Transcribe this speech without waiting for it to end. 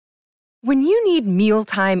When you need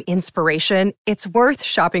mealtime inspiration, it's worth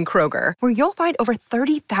shopping Kroger, where you'll find over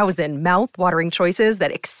 30,000 mouth-watering choices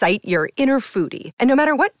that excite your inner foodie. And no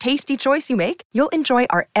matter what tasty choice you make, you'll enjoy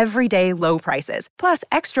our everyday low prices, plus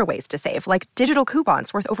extra ways to save, like digital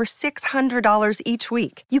coupons worth over $600 each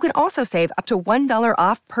week. You can also save up to $1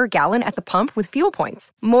 off per gallon at the pump with fuel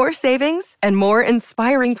points. More savings and more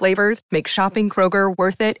inspiring flavors make shopping Kroger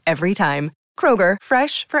worth it every time. Kroger,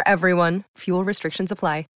 fresh for everyone. Fuel restrictions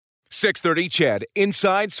apply. 630 CHED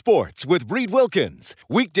Inside Sports with Reed Wilkins.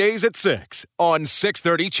 Weekdays at 6 on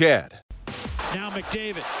 630 CHED. Now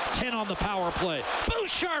McDavid, 10 on the power play.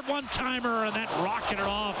 Bouchard one-timer, and that rocketed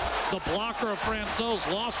off. The blocker of Francouz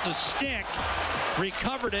lost the stick,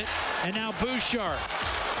 recovered it, and now Bouchard.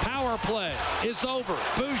 Power play is over.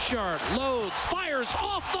 Bouchard loads, fires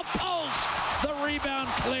off the post. The rebound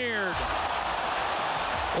cleared.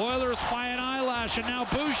 Oilers by an eyelash, and now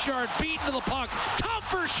Bouchard beaten to the puck.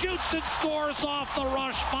 Comfer shoots and scores off the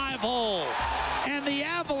rush 5-hole. And the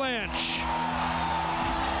Avalanche,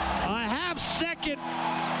 a half second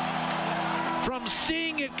from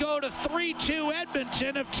seeing it go to 3-2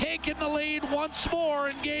 Edmonton, have taken the lead once more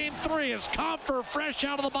in Game 3 as Comfer, fresh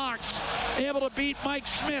out of the box, able to beat Mike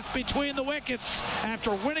Smith between the wickets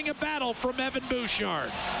after winning a battle from Evan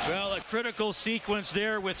Bouchard. Well, a critical sequence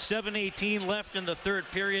there with 7:18 left in the third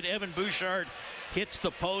period. Evan Bouchard hits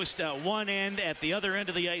the post at one end. At the other end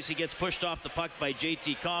of the ice, he gets pushed off the puck by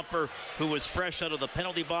JT Compher, who was fresh out of the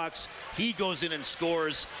penalty box. He goes in and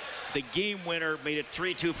scores the game winner, made it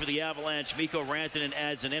 3-2 for the Avalanche. Mikko Rantanen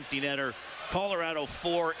adds an empty netter. Colorado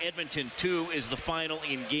 4, Edmonton 2 is the final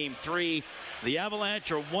in Game 3. The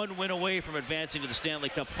Avalanche are one win away from advancing to the Stanley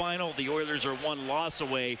Cup final. The Oilers are one loss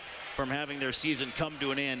away from having their season come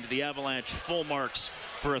to an end. The Avalanche full marks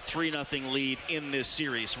for a 3-0 lead in this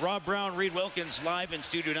series. Rob Brown, Reed Wilkins, live in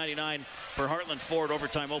Studio 99 for Heartland Ford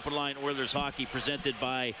Overtime Open Line Oilers Hockey, presented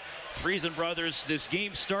by Friesen Brothers. This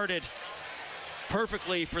game started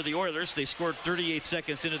perfectly for the Oilers. They scored 38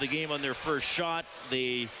 seconds into the game on their first shot.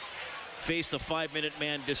 They faced a 5-minute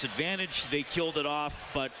man disadvantage. They killed it off,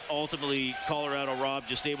 but ultimately Colorado, Rob,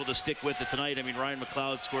 just able to stick with it tonight. I mean, Ryan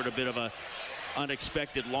McLeod scored a bit of a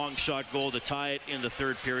unexpected long shot goal to tie it in the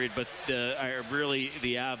third period, but the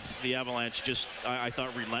Avalanche just, I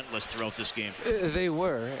thought, relentless throughout this game. They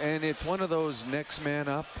were, and it's one of those next man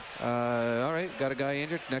up. All right, got a guy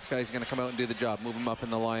injured, next guy's going to come out and do the job, move him up in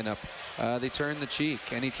the lineup. They turned the cheek.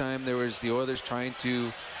 Anytime there was the Oilers trying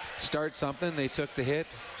to start something, they took the hit,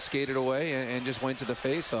 skated away, and just went to the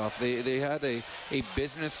face-off. They had a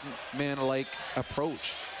businessman-like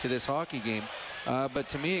approach to this hockey game. But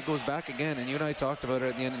to me, it goes back again, and you and I talked about it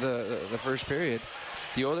at the end of the first period.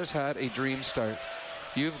 The Oilers had a dream start.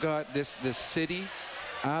 You've got this city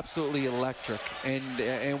absolutely electric,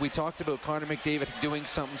 and we talked about Connor McDavid doing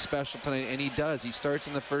something special tonight, and he does. He starts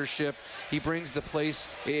in the first shift. He brings the place.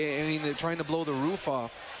 I mean, they're trying to blow the roof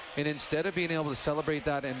off, and instead of being able to celebrate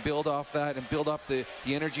that and build off that and build off the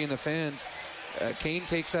energy in the fans, Kane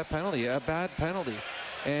takes that penalty, a bad penalty,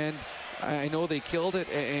 and I know they killed it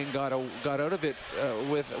and got out of it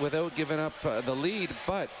without giving up the lead,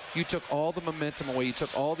 but you took all the momentum away. You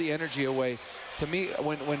took all the energy away. To me,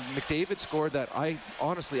 when McDavid scored that, I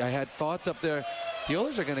had thoughts up there. The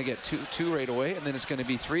Oilers are going to get two right away, and then it's going to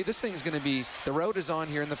be 3. This thing's going to be, the route is on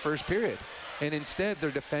here in the first period, and instead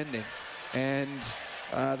they're defending. And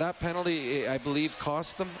that penalty, I believe,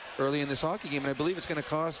 cost them early in this hockey game, and I believe it's going to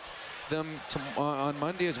cost them on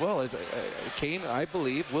Monday as well. As Kane, I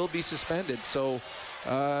believe, will be suspended. So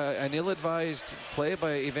an ill-advised play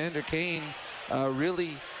by Evander Kane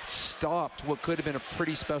really stopped what could have been a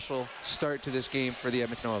pretty special start to this game for the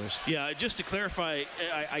Edmonton Oilers. Yeah, just to clarify,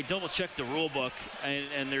 I double-checked the rule book,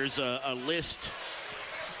 and there's a list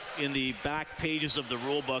in the back pages of the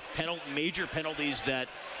rule book, major penalties that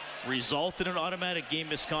result in an automatic game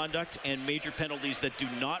misconduct and major penalties that do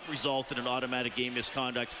not result in an automatic game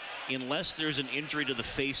misconduct unless there's an injury to the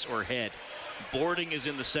face or head. Boarding is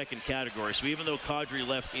in the second category. So even though Kadri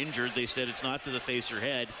left injured, they said it's not to the face or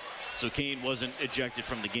head. So Kane wasn't ejected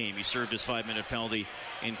from the game. He served his 5-minute penalty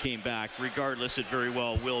and came back. Regardless, it very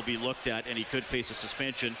well will be looked at, and he could face a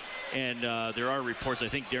suspension. And there are reports, I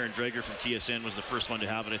think Darren Dreger from TSN was the first one to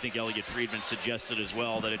have it. I think Elliot Friedman suggested as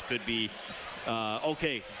well that it could be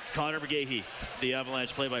okay. Connor McGahey, the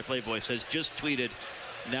Avalanche play-by-play boy, says just tweeted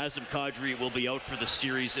Nazem Kadri will be out for the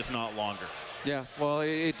series, if not longer. Yeah, well,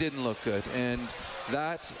 it didn't look good, and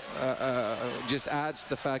that just adds to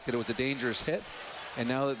the fact that it was a dangerous hit. And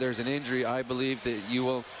now that there's an injury, I believe that you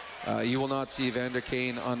will You will not see Evander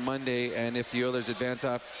Kane on Monday, and if the Oilers advance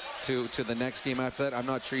off to the next game after that, I'm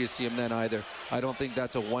not sure you see him then either. I don't think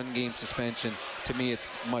that's a one-game suspension. To me, it's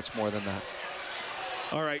much more than that.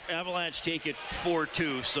 All right, Avalanche take it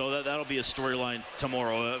 4-2, so that'll be a storyline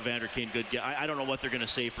tomorrow. Evander Kane, good. I don't know what they're going to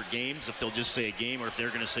say for games, if they'll just say a game or if they're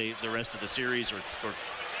going to say the rest of the series or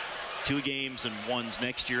 2 games and one's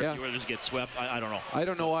next year if the Oilers get swept. I don't know. I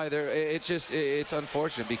don't know either. It's just, it's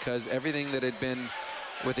unfortunate because everything that had been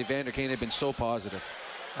with Evander Kane had been so positive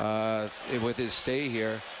with his stay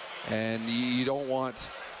here, and you don't want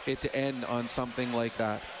it to end on something like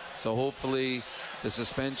that. So hopefully the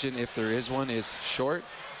suspension, if there is one, is short,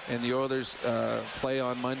 and the Oilers play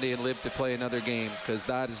on Monday and live to play another game, because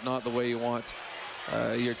that is not the way you want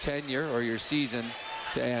your tenure or your season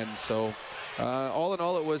to end. So all in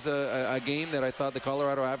all, it was a game that I thought the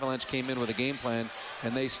Colorado Avalanche came in with a game plan,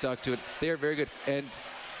 and they stuck to it. They are very good. And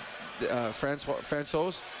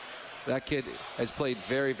Francouz, that kid has played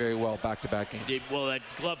very, very well back-to-back games. Well, that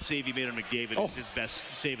glove save he made on McDavid is his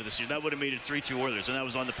best save of the season. That would have made it 3-2 Oilers, and that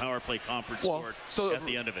was on the power play conference score at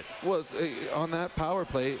the end of it. Well, on that power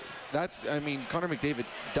play, Connor McDavid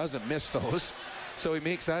doesn't miss those. So he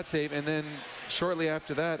makes that save, and then shortly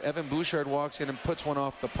after that, Evan Bouchard walks in and puts one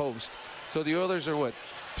off the post. So the Oilers are,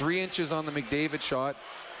 3 inches on the McDavid shot,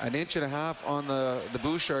 1.5 inches on the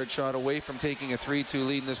Bouchard shot away from taking a 3-2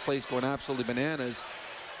 lead, and this place going absolutely bananas.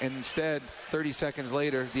 And instead, 30 seconds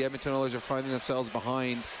later, the Edmonton Oilers are finding themselves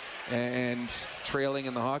behind and trailing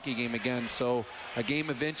in the hockey game again. So a game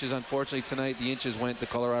of inches. Unfortunately, tonight, the inches went the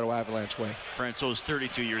Colorado Avalanche way. Francouz,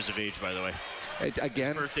 32 years of age, by the way.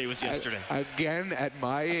 Again, his birthday was yesterday. Again, at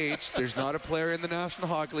my age, there's not a player in the National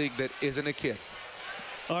Hockey League that isn't a kid.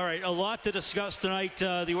 All right, a lot to discuss tonight.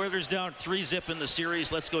 The Oilers down 3-0 in the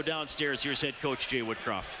series. Let's go downstairs. Here's head coach Jay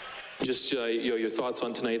Woodcroft. Just your thoughts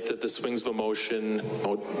on tonight, that the swings of emotion.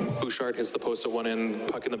 Bouchard hits the post at one end,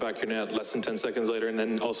 puck in the back of your net less than 10 seconds later, and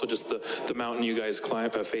then also just the mountain you guys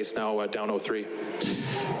face now down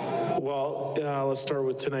 0-3. Well, let's start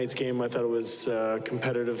with tonight's game. I thought it was a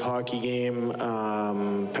competitive hockey game.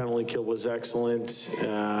 Penalty kill was excellent.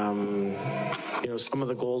 Some of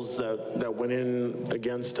the goals that went in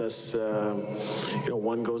against us,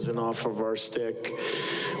 one goes in off of our stick,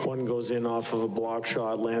 one goes in off of a block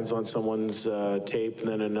shot, lands on someone's tape, and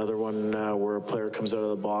then another one where a player comes out of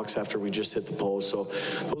the box after we just hit the post. So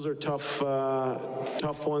those are tough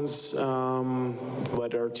ones,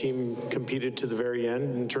 but our team competed to the very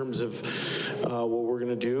end. In terms of what we're going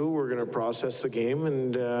to do, we're going to process the game,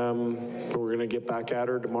 and we're going to get back at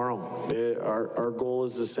her tomorrow. Our goal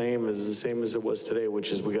is the same as it was today,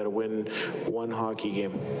 which is we got to win one hockey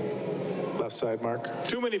game. Left side, Mark.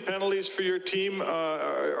 Too many penalties for your team,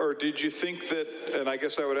 or did you think that, and I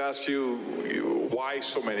guess I would ask you why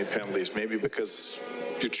so many penalties? Maybe because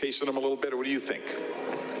you're chasing them a little bit, or what do you think?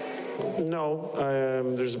 No,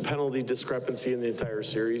 there's a penalty discrepancy in the entire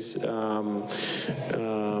series.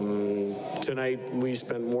 Tonight, we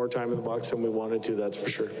spent more time in the box than we wanted to, that's for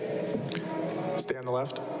sure. Stay on the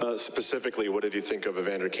left. Specifically, what did you think of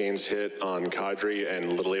Evander Kane's hit on Kadri, and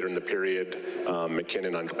a little later in the period,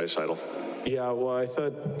 McKinnon on Draisaitl? Yeah, well, I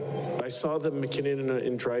saw the McKinnon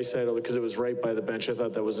in Draisaitl because it was right by the bench. I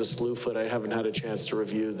thought that was a slew foot. I haven't had a chance to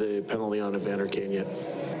review the penalty on Evander Kane yet.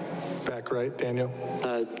 Back right, Daniel.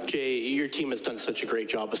 Jay, your team has done such a great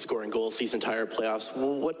job of scoring goals these entire playoffs.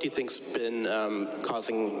 What do you think's been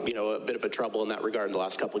causing, a bit of a trouble in that regard in the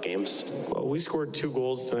last couple of games? Well, we scored 2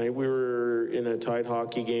 goals tonight. We were in a tied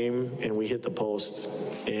hockey game, and we hit the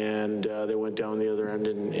post, and they went down the other end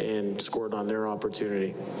and scored on their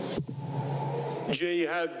opportunity. Jay, you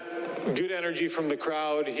had good energy from the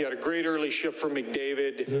crowd. He had a great early shift from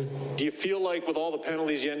McDavid. Mm-hmm. Do you feel like with all the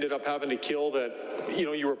penalties you ended up having to kill that,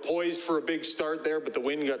 you were poised for a big start there, but the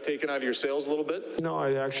wind got taken out of your sails a little bit? No,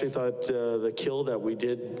 I actually thought the kill that we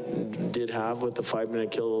did have with the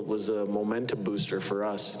 5-minute kill was a momentum booster for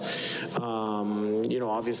us.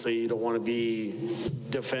 Obviously you don't want to be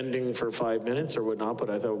defending for 5 minutes or whatnot, but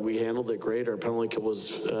I thought we handled it great. Our penalty kill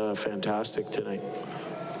was fantastic tonight.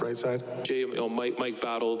 Right side. Jay, Mike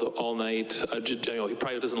battled all night. He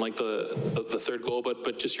probably doesn't like the third goal,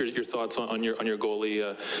 but just your thoughts on your goalie.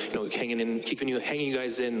 Keeping you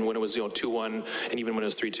guys in when it was 2-1, and even when it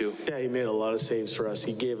was 3-2. Yeah, he made a lot of saves for us.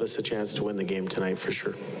 He gave us a chance to win the game tonight for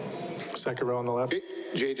sure. Second row on the left.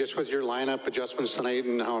 Jay, just with your lineup adjustments tonight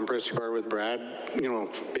and how impressed you are with Brad,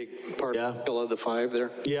 big part of the 5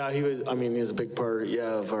 there. Yeah, he was a big part,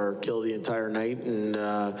 of our kill the entire night, and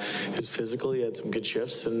his physical, he had some good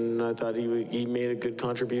shifts, and I thought he made a good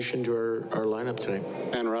contribution to our lineup tonight.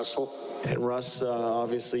 And Russell? And Russ,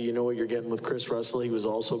 obviously, you know what you're getting with Chris Russell. He was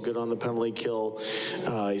also good on the penalty kill.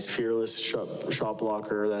 He's fearless, shot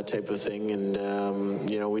blocker, that type of thing. And,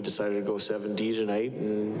 you know, we decided to go 7D tonight,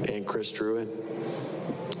 and Chris drew in.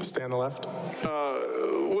 Stay on the left.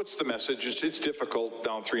 What's the message? It's difficult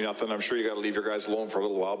down 3-0. I'm sure you got to leave your guys alone for a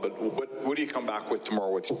little while, but what do you come back with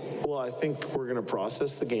tomorrow with? Well, I think we're going to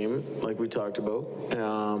process the game like we talked about.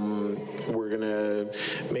 We're going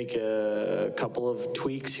to make a couple of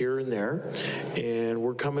tweaks here and there, and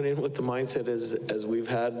we're coming in with the mindset as we've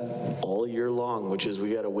had all year long, which is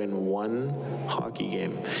we got to win one hockey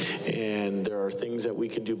game, and there are things that we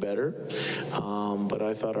can do better, but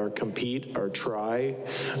I thought our compete, our try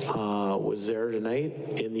was there tonight.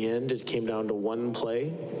 In the end, it came down to one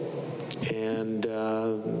play, and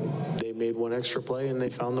they made one extra play, and they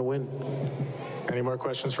found the win. Any more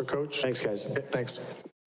questions for Coach? Thanks, guys. Okay, thanks.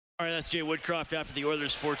 All right, that's Jay Woodcroft after the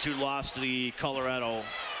Oilers' 4-2 loss to the Colorado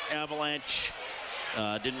Avalanche.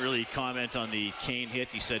 Didn't really comment on the Kane hit.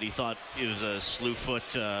 He said he thought it was a slew foot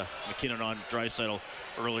McKinnon on Draisaitl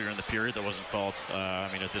earlier in the period that wasn't called. I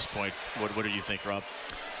mean, at this point, what do you think, Rob?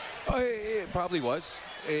 It probably was.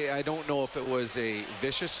 I don't know if it was a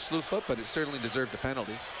vicious slew foot, but it certainly deserved a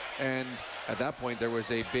penalty. And at that point, there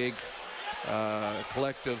was a big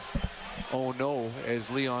collective oh no as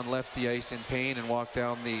Leon left the ice in pain and walked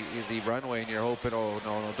down the runway, and you're hoping, oh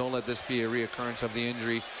no, don't let this be a reoccurrence of the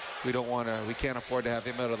injury. We can't afford to have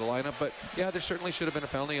him out of the lineup. But yeah, there certainly should have been a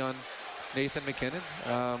penalty on Nathan MacKinnon.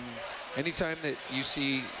 Anytime that you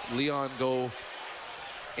see Leon go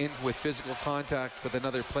in with physical contact with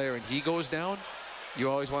another player and he goes down, you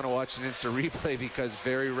always want to watch an instant replay, because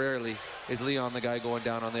very rarely is Leon the guy going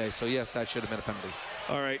down on the ice. So yes, that should have been a penalty.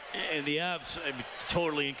 All right, and the Avs are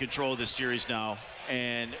totally in control of this series now.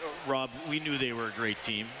 And Rob, we knew they were a great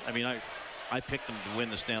team. I mean, I picked them to win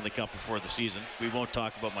the Stanley Cup before the season. We won't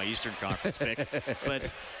talk about my Eastern Conference pick, but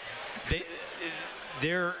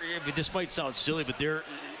they're. I mean, this might sound silly, but they're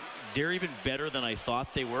even better than I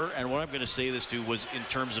thought they were. And what I'm going to say this to was in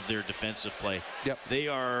terms of their defensive play. Yep. They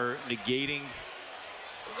are negating.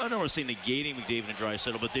 I don't want to say negating McDavid and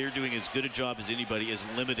Draisaitl, but they're doing as good a job as anybody as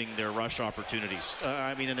limiting their rush opportunities.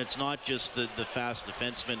 I mean, and it's not just the fast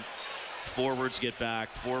defensemen. Forwards get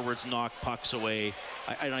back, forwards knock pucks away.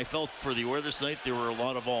 I felt for the Oilers tonight there were a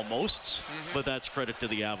lot of almosts, but that's credit to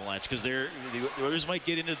the Avalanche, because the Oilers might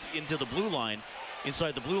get into the blue line,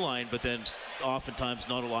 inside the blue line, but then oftentimes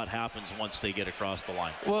not a lot happens once they get across the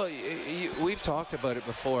line. Well, we've talked about it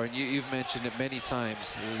before, and you've mentioned it many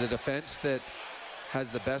times. The defense that has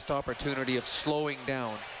the best opportunity of slowing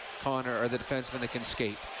down Connor are the defensemen that can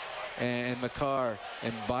skate. And Makar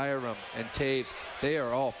and Byram and Taves, they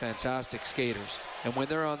are all fantastic skaters. And when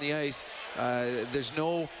they're on the ice, there's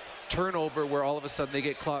no turnover where all of a sudden they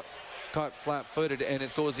get caught flat-footed and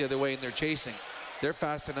it goes the other way and they're chasing. They're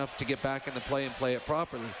fast enough to get back in the play and play it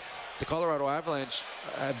properly. The Colorado Avalanche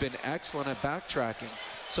have been excellent at backtracking.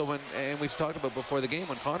 So and we've talked about before the game,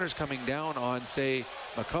 when Connor's coming down on, say,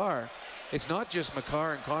 Makar, it's not just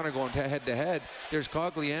Makar and Connor going head-to-head. There's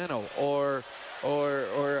Cogliano or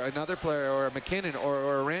another player, or a McKinnon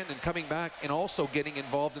or a Rantanen coming back and also getting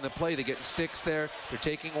involved in the play. They're getting sticks there. They're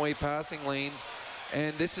taking away passing lanes.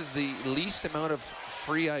 And this is the least amount of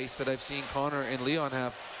free ice that I've seen Connor and Leon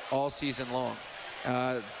have all season long.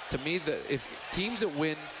 To me, if teams that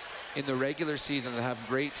win in the regular season that have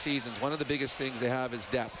great seasons, one of the biggest things they have is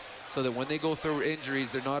depth, so that when they go through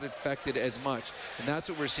injuries, they're not affected as much. And that's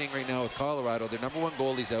what we're seeing right now with Colorado. Their number one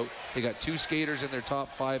goalie's out. They got 2 skaters in their top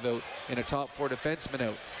 5 out and a top 4 defenseman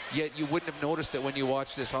out. Yet you wouldn't have noticed that when you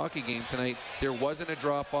watched this hockey game tonight. There wasn't a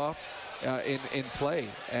drop-off in play.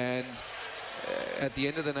 And at the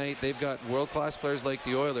end of the night, they've got world-class players like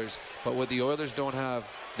the Oilers. But what the Oilers don't have,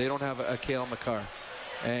 they don't have a Cale Makar.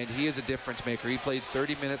 And he is a difference maker. He played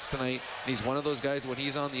 30 minutes tonight, and he's one of those guys, when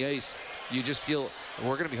he's on the ice, you just feel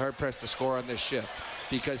we're going to be hard-pressed to score on this shift,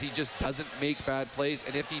 because he just doesn't make bad plays.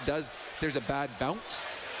 And if he does, there's a bad bounce,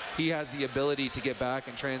 he has the ability to get back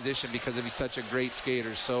and transition because he's such a great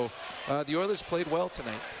skater. So the Oilers played well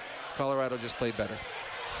tonight. Colorado just played better.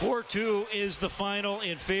 4-2 is the final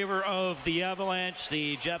in favor of the Avalanche.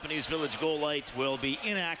 The Japanese Village goal light will be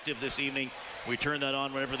inactive this evening. We turn that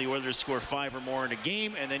on whenever the Oilers score 5 or more in a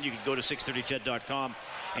game, and then you can go to 630ched.com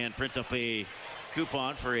and print up a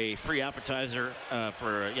coupon for a free appetizer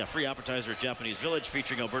free appetizer at Japanese Village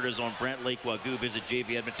featuring Alberta's own Brant Lake Wagyu. Visit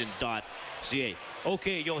jvedmonton.ca.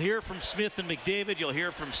 Okay, you'll hear from Smith and McDavid. You'll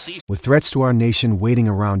hear from C. With threats to our nation waiting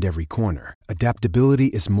around every corner, adaptability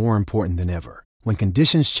is more important than ever. When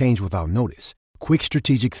conditions change without notice, quick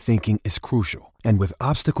strategic thinking is crucial. And with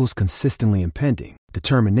obstacles consistently impending,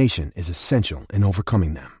 determination is essential in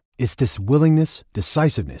overcoming them. It's this willingness,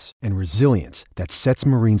 decisiveness, and resilience that sets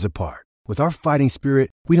Marines apart. With our fighting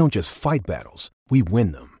spirit, we don't just fight battles, we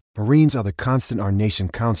win them. Marines are the constant our nation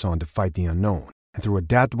counts on to fight the unknown. And through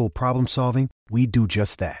adaptable problem solving, we do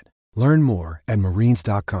just that. Learn more at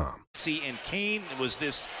marines.com. And Kane, was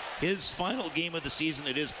this his final game of the season?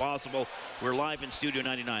 It is possible. We're live in Studio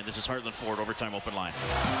 99. This is Heartland Ford, Overtime Open Line.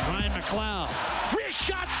 Ryan McLeod, wrist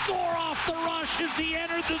shot, score off the rush as he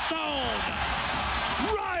entered the zone.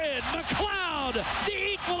 Ryan McLeod,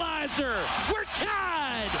 the equalizer. We're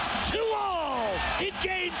tied 2-2 in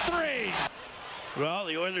Game 3. Well,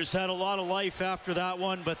 the Oilers had a lot of life after that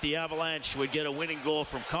one, but the Avalanche would get a winning goal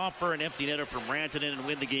from Compher, an empty netter from Rantanen, and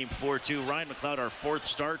win the game 4-2. Ryan McLeod, our fourth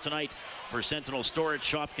star tonight for Sentinel Storage.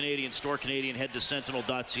 Shop Canadian, Store Canadian, head to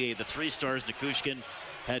sentinel.ca. The 3 stars, Nikushkin,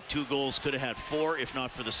 had 2 goals, could have had 4 if not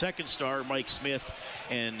for the second star. Mike Smith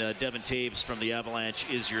and Devin Taves from the Avalanche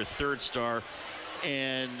is your third star.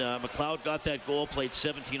 And McLeod got that goal, played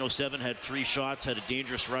 17:07, had 3 shots, had a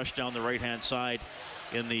dangerous rush down the right-hand side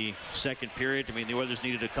in the second period. I mean, the Oilers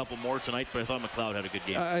needed a couple more tonight, but I thought McLeod had a good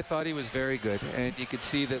game. I thought he was very good, and you could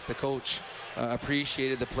see that the coach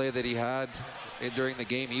appreciated the play that he had during the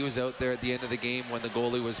game. He was out there at the end of the game when the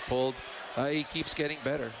goalie was pulled. He keeps getting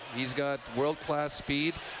better. He's got world-class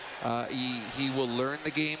speed. He will learn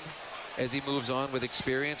the game as he moves on with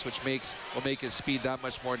experience, which will make his speed that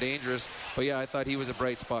much more dangerous. But yeah, I thought he was a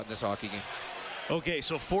bright spot in this hockey game. Okay,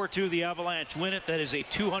 so 4-2, the Avalanche win it. That is a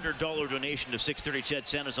 $200 donation to 630 CHED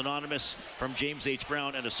Santa's Anonymous from James H.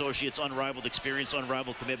 Brown and Associates. Unrivaled experience,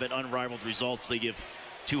 unrivaled commitment, unrivaled results. They give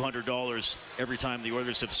 $200 every time the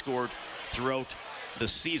Oilers have scored throughout the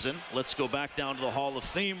season. Let's go back down to the Hall of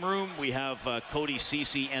Fame room. We have Cody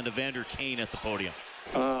Ceci and Evander Kane at the podium.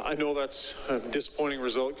 I know that's a disappointing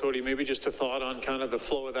result, Cody. Maybe just a thought on kind of the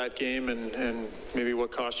flow of that game and maybe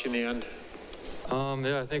what cost you in the end.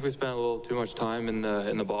 Yeah, I think we spent a little too much time in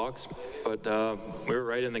the box, but we were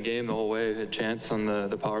right in the game the whole way. We had a chance on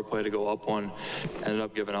the power play to go up one, ended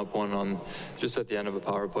up giving up one on just at the end of a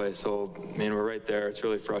power play. So, I mean, we're right there. It's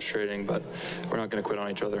really frustrating, but we're not going to quit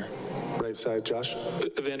on each other. Right side, Josh.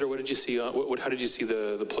 Evander, what did you see? How did you see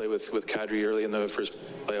the play with Kadri early in the first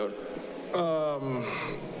play out?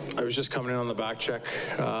 I was just coming in on the back check.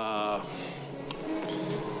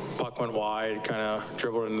 Puck went wide, kind of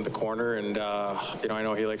dribbled into the corner, and I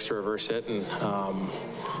know he likes to reverse hit, and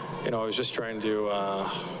I was just trying to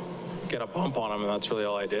get a bump on him, and that's really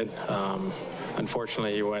all I did.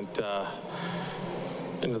 Unfortunately, he went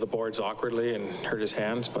into the boards awkwardly and hurt his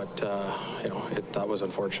hands, but that was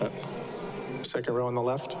unfortunate. Second row on the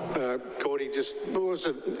left. Cody, just what was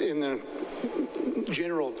it in the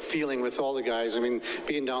general feeling with all the guys? I mean,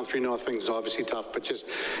 being down 3-0 is obviously tough, but just,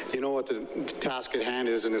 what the task at hand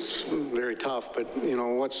is, and it's very tough, but,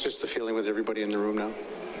 what's just the feeling with everybody in the room now?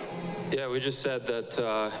 Yeah, we just said that,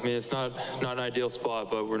 it's not an ideal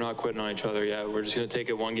spot, but we're not quitting on each other yet. We're just going to take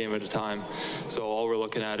it one game at a time. So all we're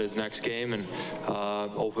looking at is next game, and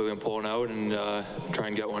hopefully we can pull it out and try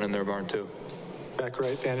and get one in their barn too. Back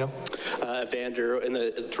right, Daniel. Evander,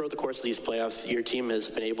 throughout the course of these playoffs, your team has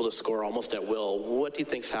been able to score almost at will. What do you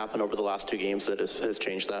think's happened over the last 2 games that has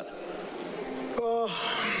changed that?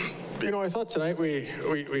 I thought tonight we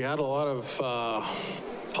had a lot of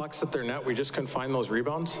pucks at their net. We just couldn't find those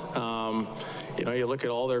rebounds. You look at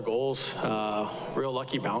all their goals, real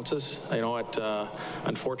lucky bounces, at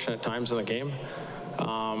unfortunate times in the game.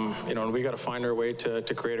 And we got to find our way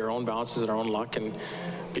to create our own bounces and our own luck and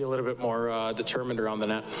be a little bit more determined around the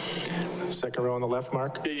net. Second row on the left,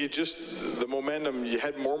 Mark. Yeah, the momentum, you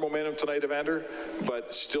had more momentum tonight, Evander,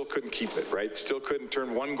 but still couldn't keep it, right? Still couldn't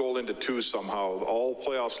turn 1 goal into 2 somehow. All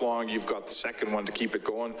playoffs long, you've got the second one to keep it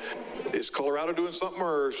going. Is Colorado doing something,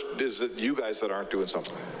 or is it you guys that aren't doing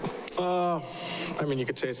something? You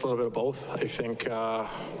could say it's a little bit of both. I think,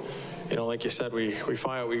 like you said, we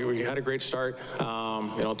had a great start.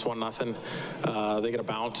 It's 1-0. They get a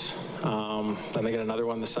bounce, then they get another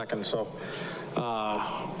one the second. So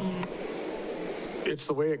it's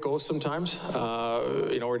the way it goes sometimes.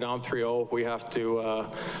 We're down 3-0. We have to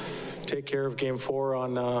take care of Game 4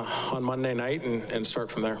 on Monday night and start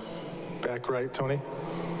from there. Back right, Tony.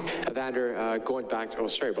 Evander, going back to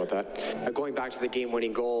the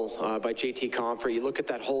game-winning goal by JT Compher, you look at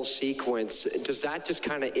that whole sequence, does that just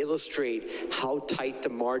kind of illustrate how tight the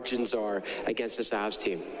margins are against this Avs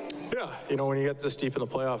team? Yeah, when you get this deep in the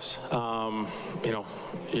playoffs,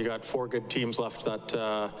 you got 4 good teams left that,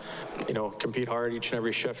 compete hard each and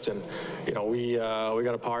every shift. And, we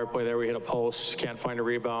got a power play there. We hit a post, can't find a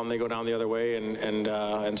rebound. They go down the other way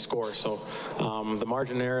and score. So the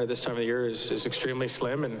margin there this time of the year is extremely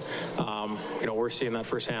slim. And, we're seeing that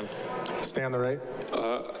firsthand. Stay on the right.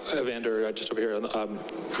 Evander, just over here,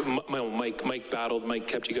 Mike battled. Mike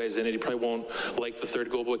kept you guys in it. He probably won't like the third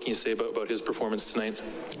goal. But what can you say about his performance tonight?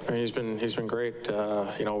 I mean, he's been great.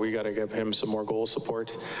 We got to give him some more goal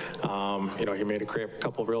support. He made a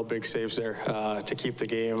couple real big saves there to keep the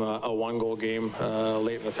game a 1-goal game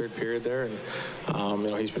late in the third period there, and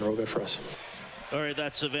he's been real good for us. All right,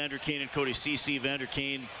 that's Evander Kane and Cody Ceci. Evander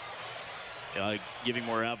Kane giving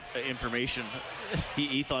more information.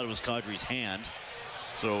 He thought it was Kadri's hand.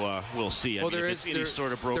 So we'll see. There is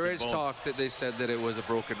sort of broken bone. talk that they said that it was a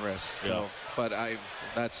broken wrist. So, but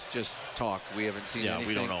that's just talk. We haven't seen anything. Yeah,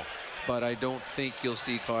 we don't know. But I don't think you'll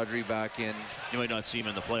see Kadri back in. You might not see him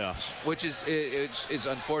in the playoffs. Which is it's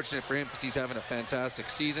unfortunate for him because he's having a fantastic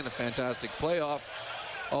season, a fantastic playoff.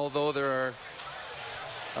 Although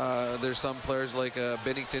there's some players like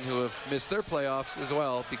Binnington who have missed their playoffs as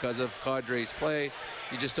well because of Kadri's play.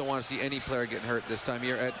 You just don't want to see any player getting hurt this time of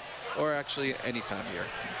year, or actually any time of year.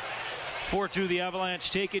 4-2 the Avalanche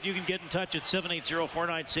take it. You can get in touch at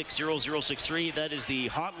 780-496-0063. That is the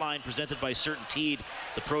hotline presented by CertainTeed,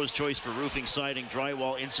 the pro's choice for roofing, siding,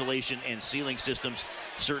 drywall, insulation, and ceiling systems.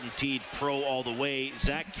 CertainTeed Pro all the way.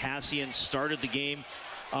 Zach Kassian started the game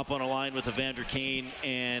up on a line with Evander Kane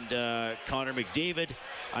and Connor McDavid.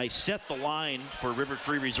 I set the line for River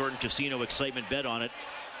Cree Resort and Casino excitement bet on it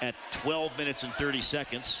at 12 minutes and 30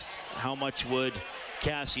 seconds. How much would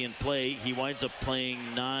Kassian play? He winds up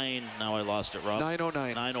playing 9. Now I lost it, Rob.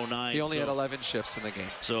 9:09. 9:09. He only had 11 shifts in the game.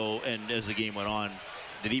 So, and as the game went on,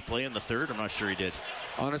 did he play in the third? I'm not sure he did.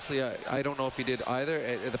 Honestly, I don't know if he did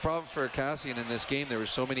either. The problem for Kassian in this game, there were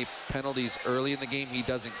so many penalties early in the game he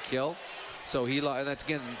doesn't kill. So and that's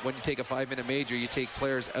again, when you take a 5-minute major, you take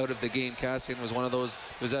players out of the game. Kassian was one of those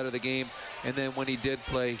who was out of the game. And then when he did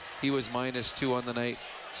play, he was -2 on the night.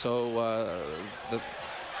 So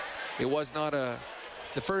it was not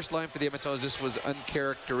the first line for the Edmonton Oilers. This was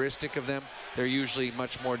uncharacteristic of them. They're usually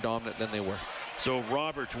much more dominant than they were. So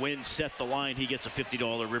Robert Wynn set the line. He gets a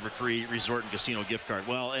 $50 River Cree Resort and Casino gift card.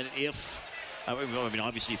 Well, and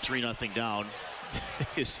obviously 3-0 down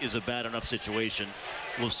is a bad enough situation.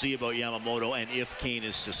 We'll see about Yamamoto and if Kane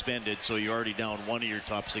is suspended. So you're already down one of your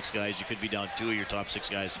top 6 guys. You could be down 2 of your top 6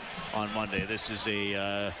 guys on Monday. This is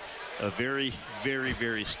a very, very,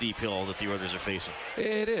 very steep hill that the Oilers are facing.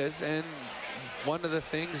 It is, and one of the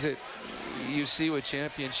things that you see with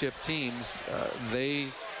championship teams,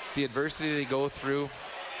 the adversity they go through,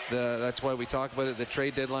 that's why we talk about it, the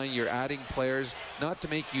trade deadline. You're adding players not to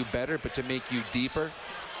make you better, but to make you deeper.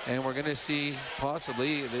 And we're going to see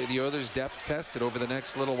possibly the Oilers' depth tested over the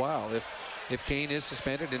next little while. If Kane is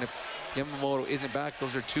suspended and if Yamamoto isn't back,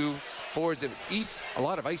 those are 2 forwards that eat a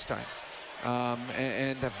lot of ice time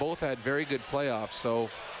and have both had very good playoffs. So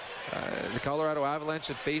the Colorado Avalanche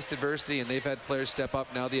have faced adversity and they've had players step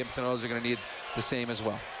up. Now the Edmonton Oilers are going to need the same as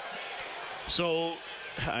well. So,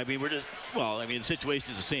 the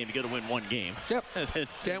situation is the same. You got to win 1 game. Yep.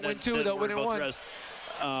 Can't win 2 without winning 1.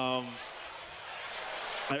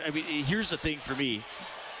 Here's the thing for me.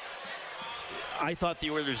 I thought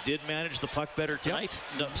the Oilers did manage the puck better tonight.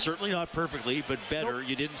 Yep. No, certainly not perfectly, but better. Nope.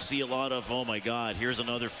 You didn't see a lot of, oh my God, here's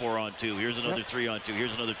another 4-on-2, here's another 3-on-2,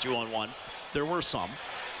 here's another 2-on-1. There were some.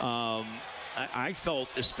 I felt,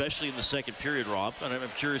 especially in the second period, Rob, and I'm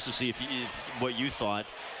curious to see what you thought.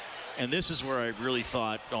 And this is where I really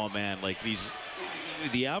thought, oh man,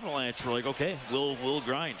 the Avalanche were like, okay, we'll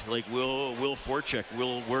grind, we'll forecheck,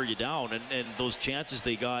 we'll wear you down, and those chances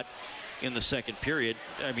they got in the second period.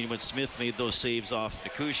 I mean, when Smith made those saves off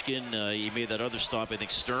Nikushkin, he made that other stop. I think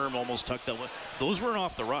Sturm almost tucked that one. Those weren't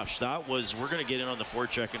off the rush. That was, we're going to get in on the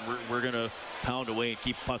forecheck and we're going to pound away and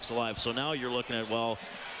keep pucks alive. So now you're looking at, well,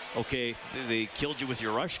 okay, they killed you with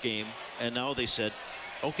your rush game, and now they said,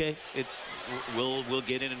 okay, we'll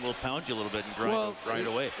get in and we'll pound you a little bit and grind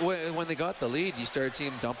away. When they got the lead, you started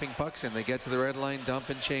seeing them dumping pucks in. They get to the red line, dump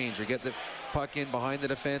and change, or get the puck in behind the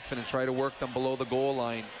defenseman and try to work them below the goal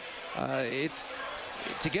line. It's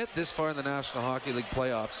to get this far in the National Hockey League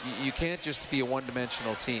playoffs, you can't just be a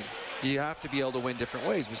one-dimensional team. You have to be able to win different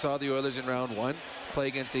ways. We saw the Oilers in round 1 play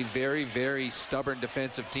against a very, very stubborn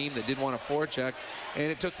defensive team that didn't want to forecheck,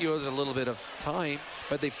 and it took the Oilers a little bit of time,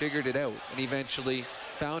 but they figured it out and eventually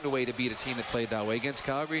found a way to beat a team that played that way. Against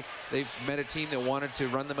Calgary, they've met a team that wanted to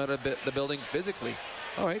run them out of the building physically.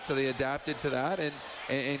 All right, so they adapted to that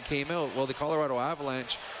and came out. Well, the Colorado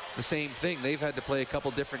Avalanche, the same thing. They've had to play a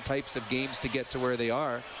couple different types of games to get to where they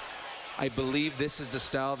are. I believe this is the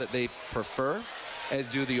style that they prefer, as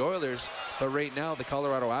do the Oilers. But right now, the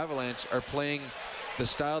Colorado Avalanche are playing the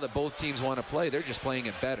style that both teams want to play. They're just playing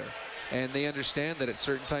it better. And they understand that at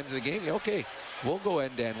certain times of the game, okay, we'll go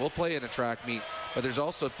end-to-end, we'll play in a track meet. But there's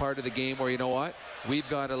also a part of the game where, you know what, we've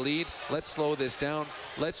got a lead, let's slow this down,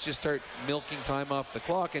 let's just start milking time off the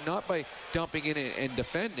clock, and not by dumping in and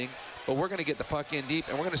defending, but we're going to get the puck in deep,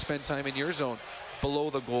 and we're going to spend time in your zone below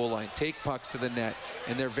the goal line, take pucks to the net,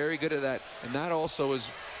 and they're very good at that. And that also is,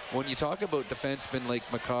 when you talk about defensemen like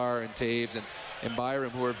Makar and Taves and Byram,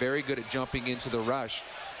 who are very good at jumping into the rush,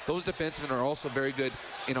 those defensemen are also very good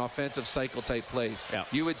in offensive cycle type plays. Yeah.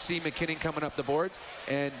 You would see McKinnon coming up the boards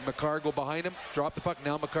and Makar go behind him, drop the puck.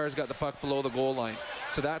 Now Makar's got the puck below the goal line.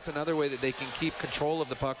 So that's another way that they can keep control of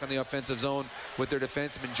the puck on the offensive zone with their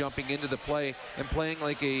defensemen jumping into the play and playing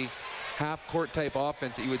like a half-court type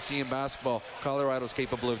offense that you would see in basketball. Colorado's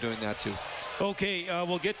capable of doing that too. Okay,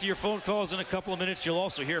 we'll get to your phone calls in a couple of minutes. You'll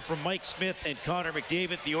also hear from Mike Smith and Connor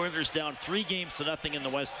McDavid. The Oilers down 3-0 in the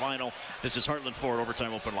West Final. This is Heartland Ford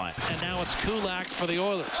Overtime Open Line. And now it's Kulak for the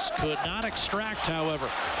Oilers. Could not extract, however.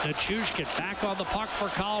 Nichushkin back on the puck for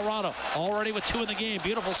Colorado. Already with 2 in the game.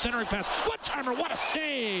 Beautiful centering pass. One-timer, what a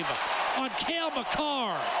save on Cale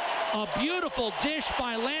Makar. A beautiful dish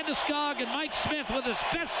by Landeskog, and Mike Smith with his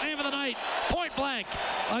best save of the night, point blank,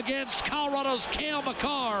 against Colorado's Cale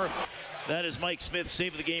Makar. That is Mike Smith,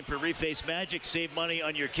 save of the game for Reface Magic. Save money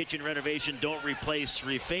on your kitchen renovation. Don't replace,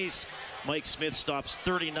 reface. Mike Smith stops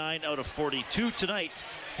 39 out of 42 tonight.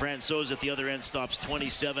 Francouz at the other end stops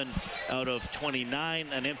 27 out of 29.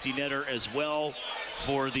 An empty netter as well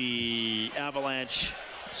for the Avalanche.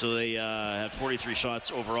 So they had 43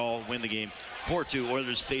 shots overall, win the game 4-2.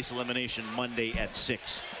 Oilers face elimination Monday at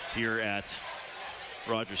 6 here at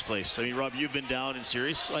Rogers Place. I mean, Rob, you've been down in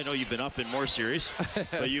series. I know you've been up in more series,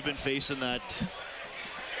 but you've been facing that.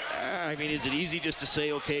 I mean, is it easy just to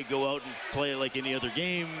say, okay, go out and play like any other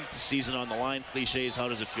game, season on the line, cliches? How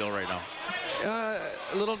does it feel right now?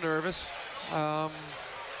 A little nervous.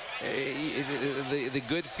 The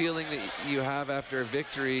good feeling that you have after a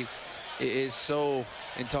victory is so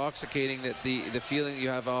intoxicating that the feeling that you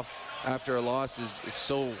have after a loss is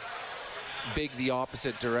so big the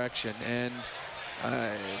opposite direction. And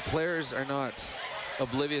players are not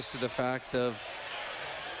oblivious to the fact of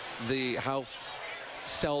how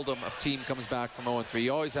seldom a team comes back from 0-3.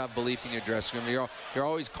 You always have belief in your dressing room. You're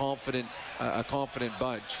always confident, a confident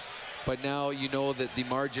bunch. But now you know that the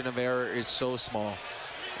margin of error is so small.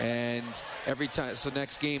 And every time, so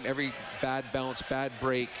next game, every bad bounce, bad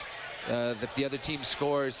break that the other team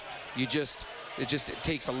scores, it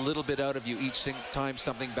takes a little bit out of you each time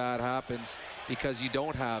something bad happens, because you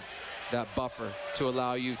don't have that buffer to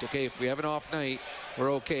allow you to, okay, if we have an off night,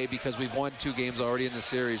 we're okay because we've won 2 games already in the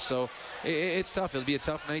series. So it's tough. It'll be a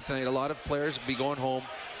tough night tonight. A lot of players will be going home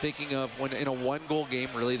thinking of, when in a 1-goal game,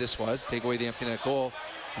 really this was, take away the empty net goal,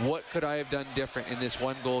 what could I have done different in this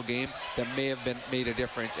 1-goal game that may have made a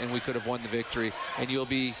difference and we could have won the victory? And you'll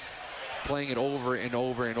be playing it over and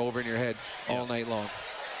over and over in your head all night long.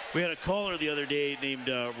 We had a caller the other day named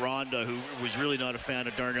Rhonda, who was really not a fan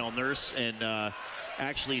of Darnell Nurse, and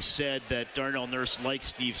actually said that Darnell Nurse, like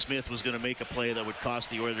Steve Smith, was going to make a play that would cost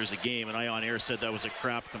the Oilers a game, and I on air said that was a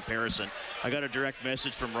crap comparison. I got a direct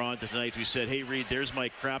message from Rhonda tonight who said, hey Reed, there's my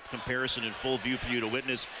crap comparison in full view for you to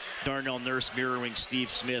witness. Darnell Nurse mirroring Steve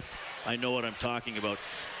Smith. I know what I'm talking about.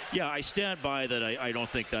 Yeah, I stand by that. I don't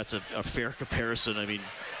think that's a fair comparison. I mean,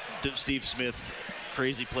 Steve Smith,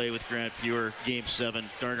 crazy play with Grant Fuhr, Game 7.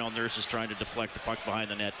 Darnell Nurse is trying to deflect the puck behind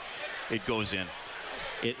the net. It goes in.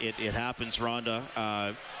 It happens,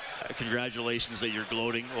 Rhonda. Congratulations that you're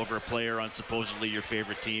gloating over a player on supposedly your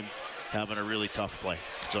favorite team having a really tough play.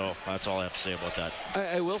 So that's all I have to say about that.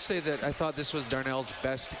 I will say that I thought this was Darnell's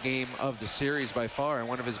best game of the series by far, and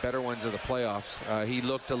one of his better ones of the playoffs. He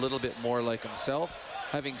looked a little bit more like himself.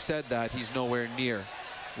 Having said that, he's nowhere near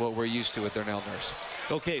what we're used to with Darnell Nurse.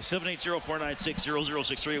 Okay,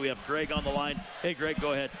 780-496-0063. We have Greg on the line. Hey, Greg,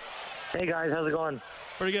 go ahead. Hey, guys. How's it going?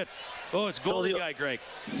 Pretty good. Oh, it's goalie guy, Greg.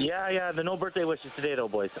 Yeah. The no birthday wishes today, though,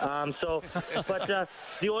 boys. But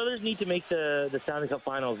the Oilers need to make the Stanley Cup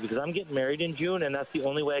Finals, because I'm getting married in June, and that's the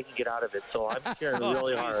only way I can get out of it. So I'm cheering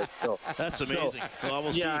really hard. So that's amazing. Well,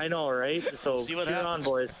 we'll see. I know, right? So see what cheer happens.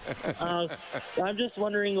 on, boys. I'm just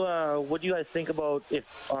wondering, what do you guys think about if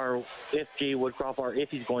Jay Woodcroft, or if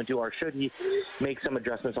he's going to, or should he make some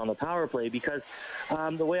adjustments on the power play? Because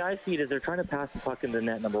the way I see it is they're trying to pass the puck in the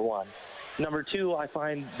net, number one. Number two, I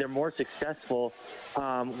find they're more successful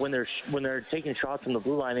when they're taking shots from the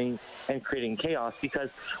blue line and creating chaos, because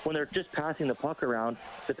when they're just passing the puck around,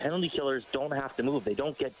 the penalty killers don't have to move. They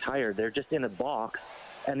don't get tired. They're just in a box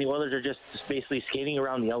and the Oilers are just basically skating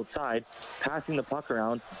around the outside, passing the puck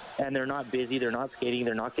around, and they're not busy, they're not skating,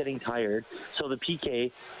 they're not getting tired, so the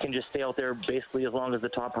PK can just stay out there basically as long as the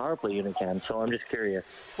top power play unit can. So I'm just curious.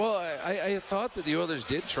 Well, I thought that the Oilers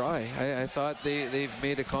did try. I thought they've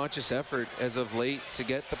made a conscious effort as of late to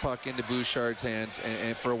get the puck into Bouchard's hands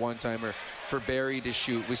and for a one-timer, for Barrie to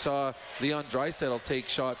shoot. We saw Leon Draisaitl take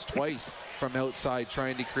shots twice from outside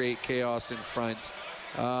trying to create chaos in front.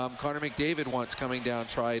 Connor McDavid once coming down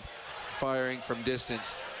tried firing from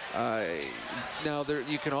distance. Now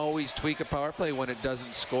you can always tweak a power play when it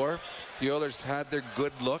doesn't score. The Oilers had their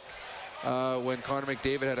good look when Connor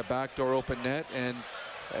McDavid had a backdoor open net, and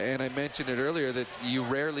I mentioned it earlier that you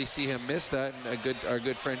rarely see him miss that, and our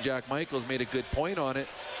good friend Jack Michaels made a good point on it.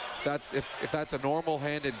 That's if that's a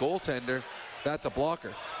normal-handed goaltender, that's a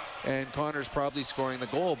blocker, and Connor's probably scoring the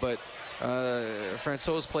goal, but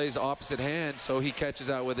Francouz plays opposite hand, so he catches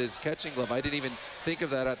out with his catching glove. I didn't even think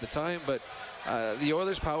of that at the time, but the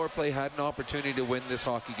Oilers' power play had an opportunity to win this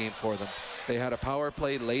hockey game for them. They had a power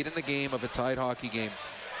play late in the game of a tied hockey game.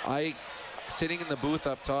 Sitting in the booth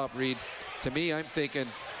up top, Reed, to me, I'm thinking,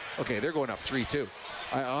 okay, they're going up 3-2.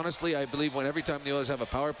 Honestly, I believe every time the Oilers have a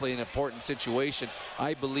power play in an important situation,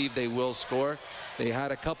 I believe they will score. They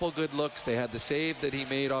had a couple good looks. They had the save that he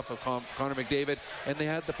made off of Connor McDavid, and they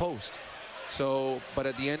had the post. So, but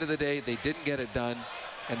at the end of the day, they didn't get it done,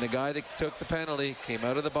 and the guy that took the penalty came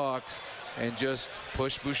out of the box and just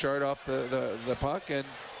pushed Bouchard off the puck and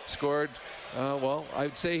scored, well, I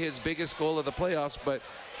would say his biggest goal of the playoffs, but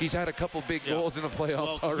he's had a couple big goals in the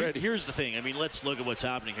playoffs already. Here's the thing. I mean, let's look at what's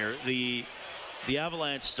happening here. The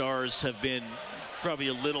Avalanche Stars have been probably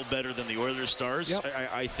a little better than the Oilers Stars. Yep.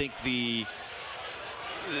 I think the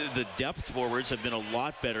depth forwards have been a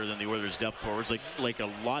lot better than the Oilers depth forwards, like a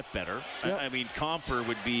lot better. Yep. I mean, Compher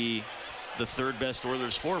would be the third best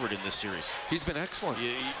Oilers forward in this series. He's been excellent.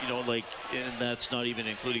 You know, and that's not even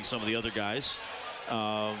including some of the other guys.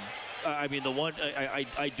 I mean,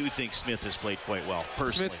 I do think Smith has played quite well,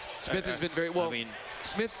 personally. Smith has been very well. I mean,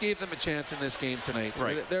 Smith gave them a chance in this game tonight.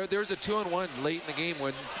 Right. There's a 2-on-1 late in the game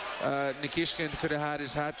when Nikishkin could have had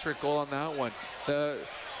his hat-trick goal on that one.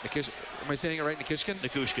 Am I saying it right, Nikishkin?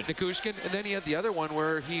 Nikushkin. And then he had the other one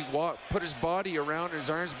where he put his body around his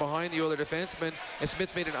arms behind the Oilers defenseman, and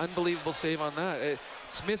Smith made an unbelievable save on that.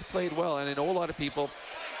 Smith played well, and I know a lot of people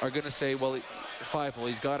are going to say, well, Feifel,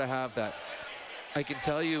 he's got to have that. I can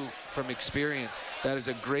tell you from experience, that is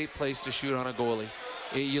a great place to shoot on a goalie.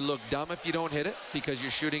 You look dumb if you don't hit it because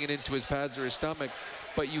you're shooting it into his pads or his stomach,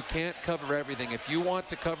 but you can't cover everything. If you want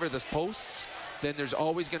to cover the posts, then there's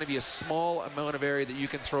always going to be a small amount of area that you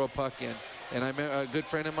can throw a puck in. And a good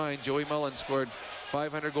friend of mine, Joey Mullen, scored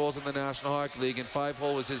 500 goals in the National Hockey League, and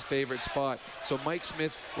 5-hole was his favorite spot. So Mike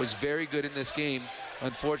Smith was very good in this game.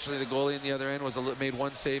 Unfortunately, the goalie on the other end made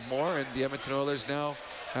one save more, and the Edmonton Oilers now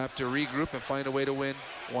have to regroup and find a way to win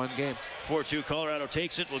one game. 4-2, Colorado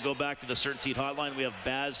takes it. We'll go back to the CertainTeed hotline. We have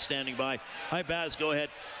Baz standing by. Hi, Baz. Go ahead.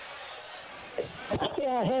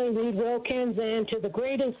 Yeah, hey, Reed Wilkins, and to the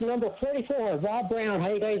greatest number 44, Rob Brown.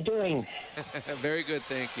 How you guys doing? Very good,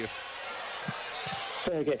 thank you.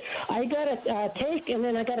 Very good. I got a take, and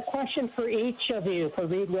then I got a question for each of you, for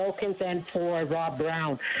Reed Wilkins and for Rob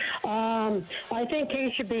Brown. I think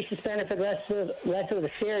he should be suspended for the rest of the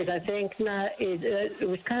series. I think it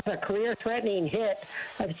was kind of a career-threatening hit.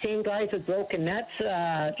 I've seen guys with broken nets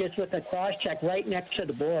just with a cross-check right next to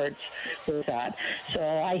the boards with that. So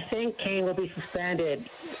I think Kane will be suspended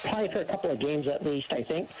probably for a couple of games at least, I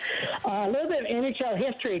think. A little bit of NHL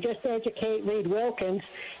history, just to educate Reed Wilkins.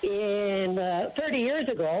 In 30 years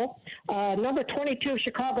ago, number 22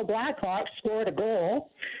 Chicago Blackhawks scored a goal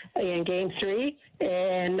in Game 3,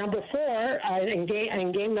 and number 4 in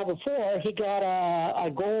game number 4 he got a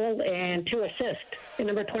goal and 2 assists. And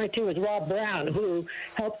number 22 was Rob Brown, who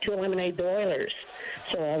helped to eliminate the Oilers.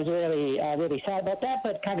 So I was really sad about that,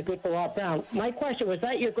 but kind of good for Rob Brown. My question, was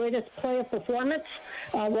that your greatest player performance,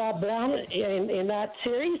 Rob Brown, in that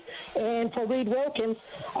series? And for Reed Wilkins,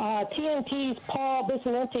 TNT's Paul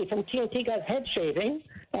Bisonenti from TNT got head shaven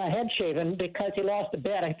because he lost a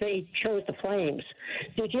bet. I think he chose the Flames.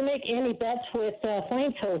 Did you make any bets with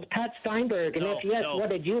Flames host Pat Steinberg? And if yes, what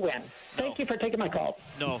did you win? Thank you for taking my call.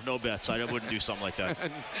 No bets. I wouldn't do something like that.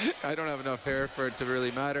 I don't have enough hair for it to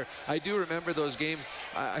really matter. I do remember those games.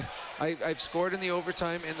 I've scored in the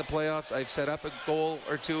overtime in the playoffs. I've set up a goal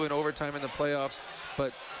or two in overtime in the playoffs.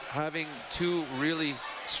 But having 2 really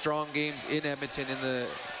strong games in Edmonton in the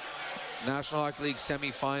National Hockey League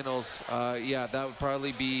semifinals, yeah, that would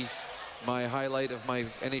probably be my highlight of my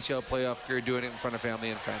NHL playoff career, doing it in front of family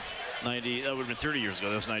and friends. That would have been 30 years ago.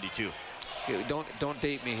 That was 92. Don't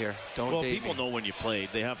date me here. Well, people know when you played.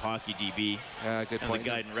 They have Hockey DB. Good point. And the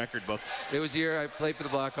guide and record book. It was the year I played for the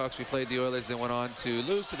Blackhawks. We played the Oilers. They went on to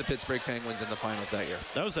lose to the Pittsburgh Penguins in the finals that year.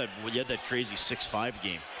 That was you had that crazy 6-5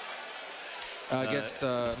 game. Against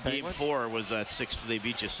the Game Penguins? 4 was that 6. They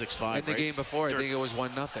beat you 6-5. And the game before, I think it was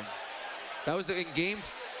 1-0. That was in Game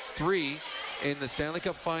 3 in the Stanley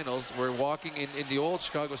Cup Finals. We're walking in the old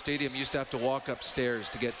Chicago Stadium. Used to have to walk upstairs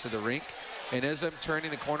to get to the rink. And as I'm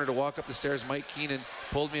turning the corner to walk up the stairs, Mike Keenan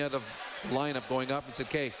pulled me out of the lineup going up and said,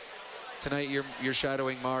 "Okay, tonight you're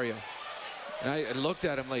shadowing Mario." And I looked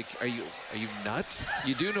at him like, "Are you nuts?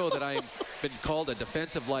 You do know that I've been called a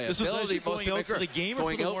defensive liability." This was actually going out for the game, or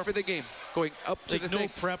going out for the game, going up to the no thing.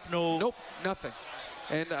 Prep, no. Nope, nothing.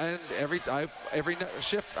 And every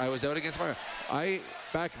shift I was out against Mario.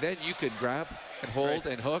 Back then you could grab and hold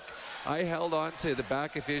and hook. I held on to the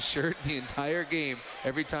back of his shirt the entire game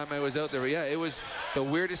every time I was out there. But yeah, it was the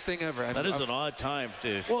weirdest thing ever. That is an odd time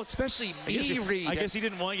to. Well, especially me, Reed. I guess he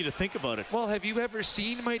didn't want you to think about it. Well, have you ever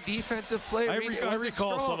seen my defensive play? I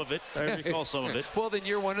recall some of it. Well, then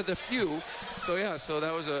you're one of the few. So yeah,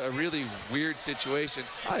 that was a really weird situation.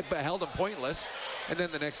 I held him pointless, and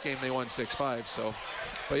then the next game they won 6-5. So.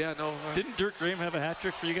 But yeah, no. Didn't Dirk Graham have a hat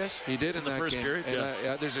trick for you guys? He did in the that first game. period. And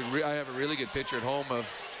yeah. I have a really good picture at home of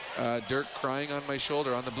Dirk crying on my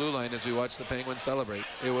shoulder on the blue line as we watched the Penguins celebrate.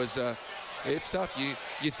 It was, it's tough.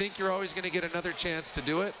 You think you're always going to get another chance to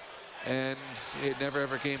do it, and it never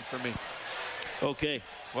ever came for me. Okay.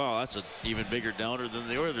 Wow, that's an even bigger downer than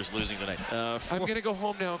the Oilers losing tonight. I'm going to go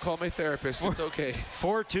home now and call my therapist. It's okay.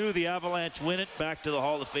 4-2, the Avalanche win it. Back to the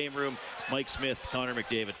Hall of Fame room. Mike Smith, Connor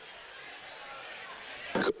McDavid.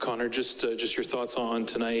 Connor, just your thoughts on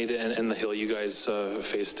tonight and the hill you guys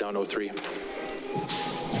faced down 0-3.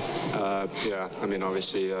 Yeah, I mean,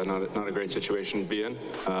 obviously not a great situation to be in.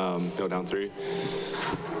 Down 3.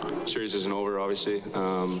 Series isn't over, obviously.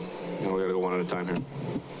 We got to go one at a time here.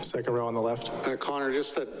 Second row on the left. Connor,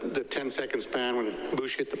 just the 10-second span when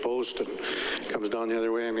Bush hit the post and comes down the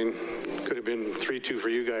other way. I mean, could have been 3-2 for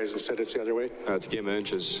you guys. Instead, it's the other way. It's a game of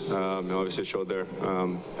inches. Obviously, it showed there.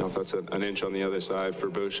 If that's an inch on the other side for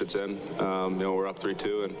Bush, it's in. We're up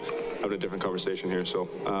 3-2 and having a different conversation here. So,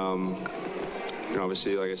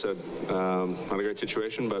 obviously, like I said, not a great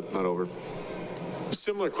situation, but not over.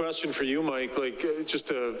 Similar question for you, Mike.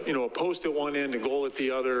 Just a post at one end, a goal at the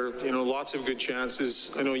other. Lots of good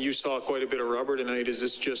chances. I know you saw quite a bit of rubber tonight. Is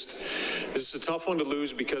this a tough one to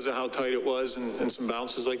lose because of how tight it was and some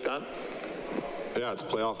bounces like that? Yeah, it's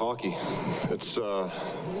playoff hockey. It's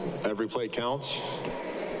every play counts,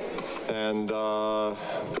 and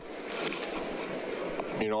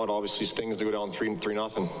it obviously stings to go down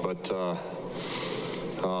 3-0. But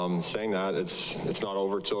saying that, it's not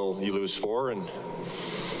over till you lose 4, and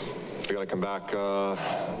we got to come back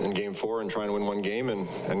in game 4 and try and win one game and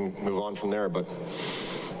move on from there. But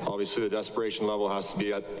obviously the desperation level has to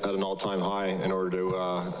be at an all-time high in order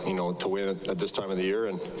to win at this time of the year,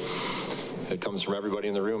 and it comes from everybody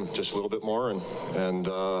in the room just a little bit more. And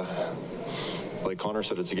like Connor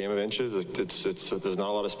said, it's a game of inches. There's not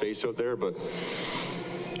a lot of space out there, but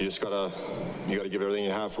you gotta give everything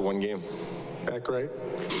you have for one game. Back right.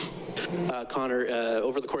 Connor,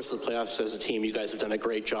 over the course of the playoffs as a team, you guys have done a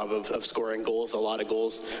great job of scoring goals, a lot of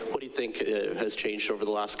goals. What do you think has changed over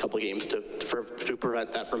the last couple of games to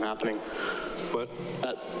prevent that from happening? What?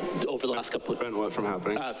 Over the last couple. Prevent what from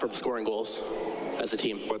happening? From scoring goals as a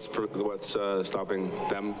team. What's stopping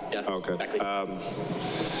them? Yeah. Okay. Exactly.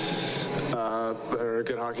 They're a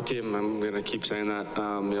good hockey team. I'm going to keep saying that.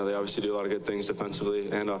 They obviously do a lot of good things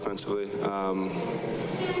defensively and offensively.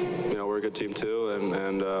 We're a good team too,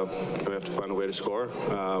 and we have to find a way to score.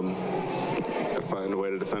 Find a way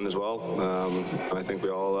to defend as well. I think we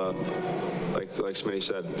all, like Smitty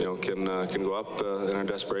said, can go up in our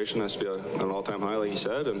desperation. It has to be an all-time high, like he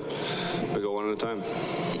said, and we go one at a time.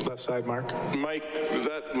 Left side, Mark. Mike,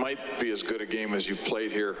 that might be as good a game as you've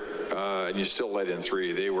played here, and you still let in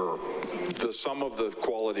 3. They were some of the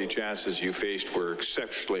quality chances you faced were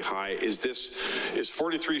exceptionally high. Is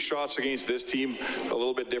 43 shots against this team a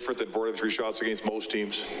little bit different than 43 shots against most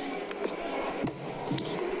teams?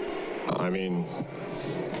 I mean,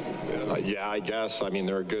 yeah, I guess. I mean,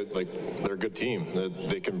 they're a good team.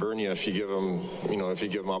 They can burn you if you give them, if you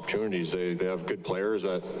give them opportunities. They have good players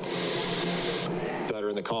that are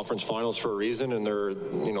in the conference finals for a reason, and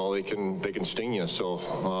they can sting you. So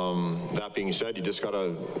that being said, you just got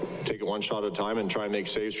to take it one shot at a time and try and make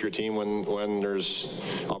saves for your team when there's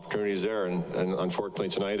opportunities there. And unfortunately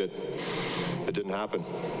tonight it didn't happen.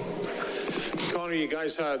 Connor, you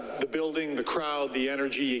guys had the building, the crowd, the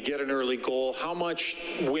energy, you get an early goal. How much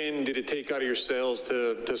wind did it take out of your sails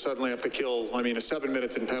to suddenly have to kill, 7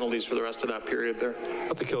 minutes in penalties for the rest of that period there?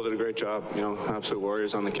 The kill did a great job, absolute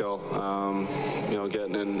warriors on the kill,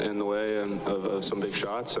 getting in the way of some big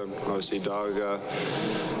shots, and obviously Dog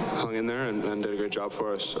hung in there and did a great job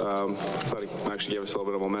for us. I thought it actually gave us a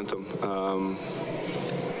little bit of momentum.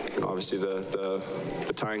 Obviously the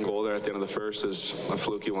tying goal there at the end of the first is a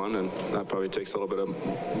fluky one, and that probably takes a little bit of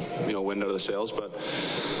wind out of the sails, but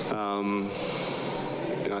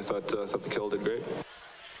I thought the kill did great.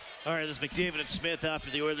 All right, this is McDavid and Smith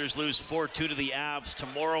after the Oilers lose 4-2 to the Avs.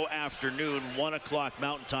 Tomorrow afternoon, 1 o'clock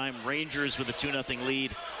Mountain Time, Rangers with a 2-0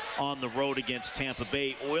 lead on the road against Tampa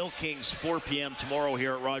Bay. Oil Kings 4 p.m. tomorrow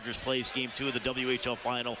here at Rogers Place, Game 2 of the WHL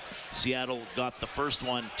Final. Seattle got the first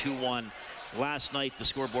one, 2-1. Last night, the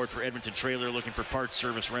scoreboard for Edmonton Trailer, looking for parts,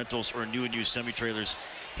 service, rentals, or new and used semi-trailers,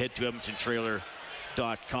 head to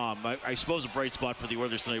edmontontrailer.com. I suppose a bright spot for the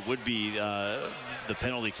Oilers tonight would be the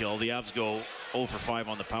penalty kill. The Avs go 0 for 5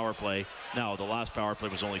 on the power play. Now, the last power play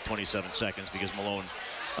was only 27 seconds because Malone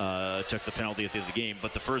took the penalty at the end of the game.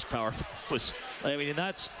 But the first power was, and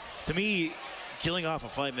that's, to me, killing off a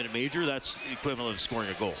 5-minute major, that's the equivalent of scoring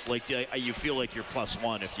a goal. You feel like you're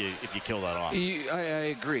 +1 if you kill that off.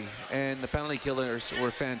 I agree. And the penalty killers were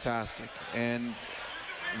fantastic. And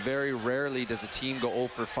very rarely does a team go 0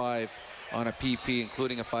 for 5 on a PP,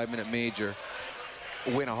 including a 5-minute major,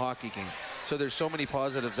 win a hockey game. So there's so many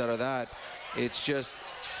positives out of that. It's just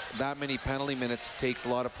that many penalty minutes takes a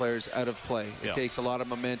lot of players out of play. It takes a lot of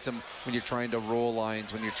momentum when you're trying to roll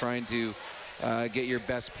lines, when you're trying to get your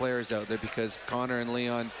best players out there, because Connor and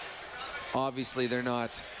Leon, obviously they're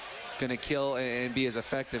not going to kill and be as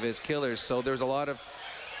effective as killers. So there's a lot of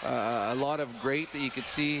great that you could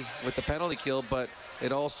see with the penalty kill, but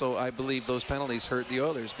it also, I believe, those penalties hurt the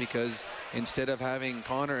Oilers, because instead of having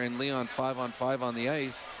Connor and Leon 5-on-5 on the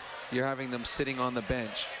ice, you're having them sitting on the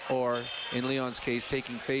bench, or in Leon's case,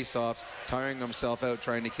 taking face-offs, tiring himself out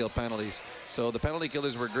trying to kill penalties. So the penalty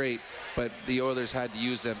killers were great, but the Oilers had to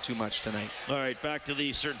use them too much tonight. All right, back to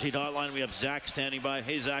the Certainty Hotline. We have Zach standing by.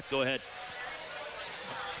 Hey, Zach, go ahead.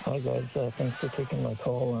 Hi, guys. Thanks for taking my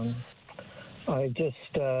call. I just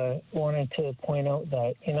wanted to point out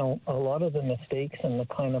that, a lot of the mistakes and the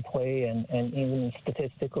kind of play, and even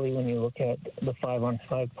statistically, when you look at the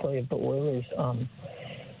 5-on-5 play of the Oilers,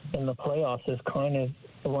 in the playoffs is kind of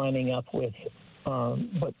lining up with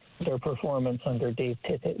what their performance under Dave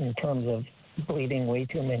Tippett in terms of bleeding way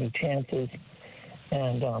too many chances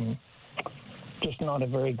and just not a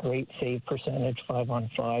very great save percentage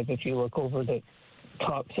 5-on-5. If you look over the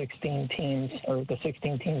top 16 teams, or the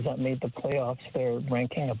 16 teams that made the playoffs, they're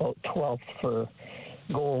ranking about 12th for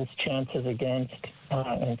goals, chances against,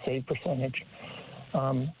 and save percentage.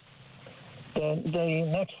 The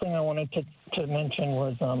next thing I wanted to mention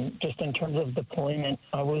was just in terms of deployment,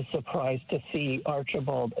 I was surprised to see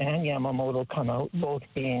Archibald and Yamamoto come out, both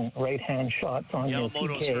being right-hand shots on your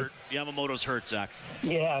PK. Yamamoto's hurt, Zach.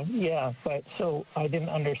 Yeah, but so I didn't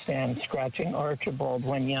understand scratching Archibald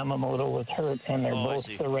when Yamamoto was hurt, and they're both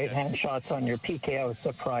the right-hand shots on your PK. I was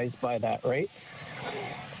surprised by that, right?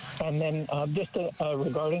 And then just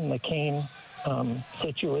regarding the Kane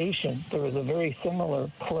situation, there was a very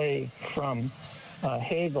similar play from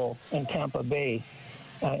Hagel in Tampa Bay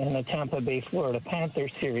in the Tampa Bay Florida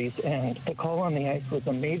Panthers series, and the call on the ice was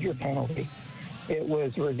a major penalty. It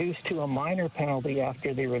was reduced to a minor penalty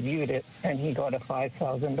after they reviewed it, and he got a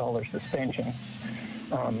 $5,000 suspension.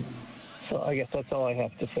 So I guess that's all I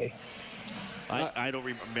have to say. I don't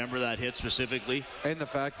remember that hit specifically. And the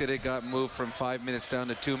fact that it got moved from 5 minutes down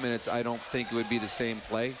to 2 minutes, I don't think it would be the same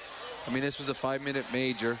play. This was a 5-minute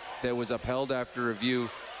major that was upheld after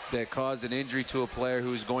review that caused an injury to a player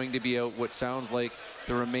who's going to be out what sounds like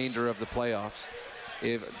the remainder of the playoffs.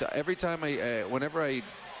 Whenever I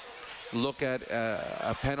look at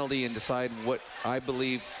a penalty and decide what I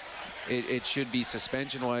believe it should be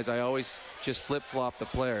suspension-wise, I always just flip-flop the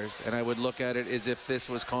players, and I would look at it as if this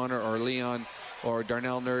was Connor or Leon or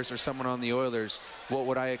Darnell Nurse or someone on the Oilers. What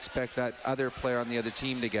would I expect that other player on the other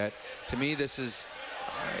team to get? To me,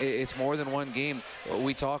 it's more than one game.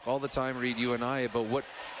 We talk all the time, Reed, you and I, about what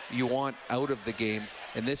you want out of the game,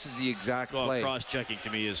 and this is the exact play. Cross-checking to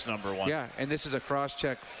me is number one. Yeah, and this is a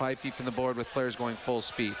cross-check 5 feet from the board with players going full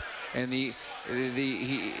speed. And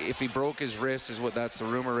if he broke his wrist, that's the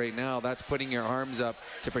rumor right now, that's putting your arms up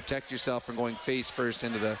to protect yourself from going face first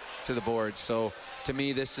into the board. So to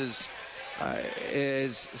me, this is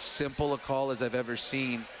as simple a call as I've ever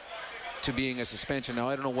seen to being a suspension. Now,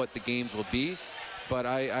 I don't know what the games will be, but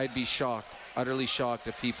I'd be shocked, utterly shocked,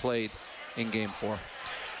 if he played in Game 4.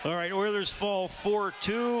 All right, Oilers fall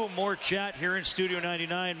 4-2. More chat here in Studio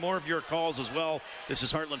 99. More of your calls as well. This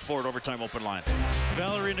is Heartland Ford Overtime Open Line.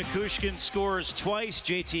 Valerie Nichushkin scores twice.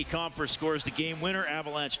 JT Compher scores the game winner.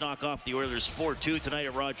 Avalanche knock off the Oilers 4-2 tonight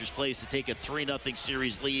at Rogers Place to take a 3-0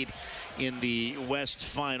 series lead in the West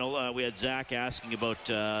Final. We had Zach asking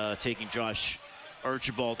about taking Josh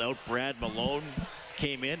Archibald out. Brad Malone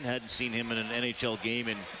came in. Hadn't seen him in an NHL game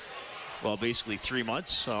in basically 3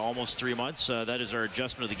 months, almost 3 months. That is our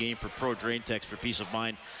adjustment of the game for Pro Drain Text for peace of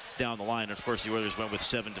mind down the line. And of course, the Oilers went with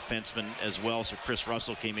 7 defensemen as well. So Chris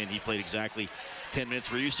Russell came in. He played exactly 10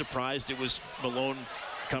 minutes. Were you surprised it was Malone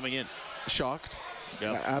coming in? Shocked.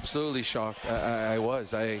 Yep. Absolutely shocked. I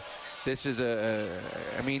was. This is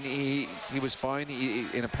he was fine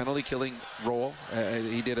in a penalty killing role.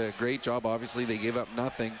 He did a great job. Obviously, they gave up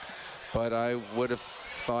nothing, but I would have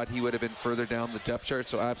thought he would have been further down the depth chart.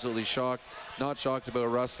 So absolutely shocked. Not shocked about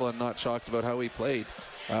Russell and not shocked about how he played.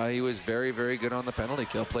 He was very, very good on the penalty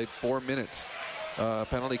kill. Played 4 minutes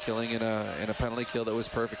penalty killing in a penalty kill that was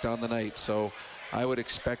perfect on the night. So I would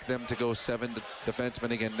expect them to go 7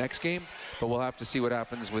 defensemen again next game, but we'll have to see what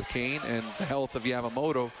happens with Kane and the health of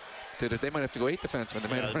Yamamoto. They might have to go 8 defensemen. They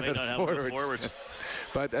might not have forwards.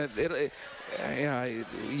 But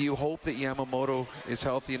you hope that Yamamoto is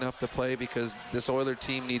healthy enough to play, because this Oiler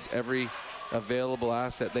team needs every available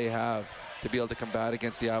asset they have to be able to combat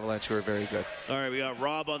against the Avalanche, who are very good. All right, we got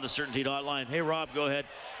Rob on the Certainty Hotline. Hey, Rob, go ahead.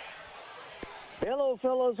 Hello,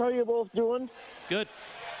 fellas. How you both doing? Good.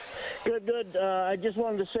 Good. I just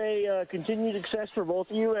wanted to say continued success for both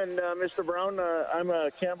of you. And Mr. Brown, I'm a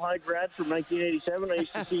Cam High grad from 1987. I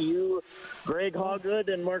used to see you, Greg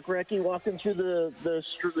Hawgood, and Mark Recchi walking through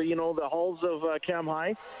the halls of Cam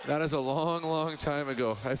High. That is a long, long time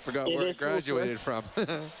ago. I forgot where I graduated from.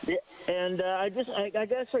 Yeah, and I guess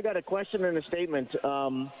I got a question and a statement.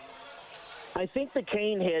 I think the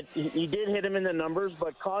Kane hit, he did hit him in the numbers,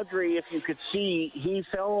 but Kadri, if you could see, he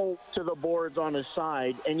fell to the boards on his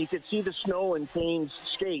side, and you could see the snow in Kane's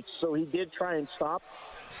skates, so he did try and stop.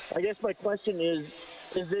 I guess my question is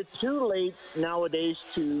it too late nowadays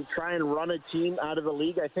to try and run a team out of the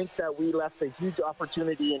league? I think that we left a huge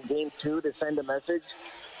opportunity in Game 2 to send a message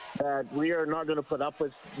that we are not going to put up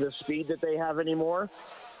with the speed that they have anymore.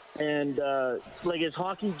 And as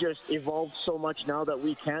hockey just evolved so much now that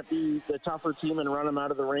we can't be the tougher team and run them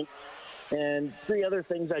out of the rink. And 3 other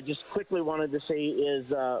things I just quickly wanted to say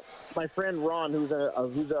is my friend Ron, who's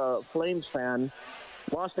a Flames fan,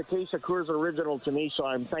 lost a case of Coors Original to me, so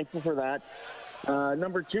I'm thankful for that.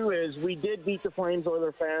 Number 2 is we did beat the Flames,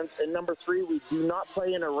 Oiler fans. And number 3, we do not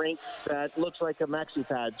play in a rink that looks like a maxi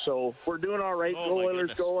pad. So we're doing all right. Go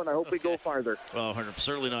Oilers, go, and I hope we go farther. Well, I'm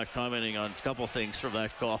certainly not commenting on a couple things from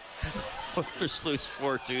that call. Oilers lose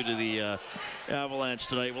 4-2 to the Avalanche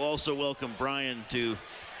tonight. We'll also welcome Brian to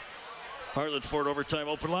Heartland Ford Overtime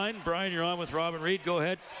Open Line. Brian, you're on with Rob and Reed. Go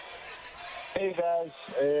ahead. Hey, guys.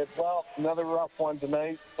 Another rough one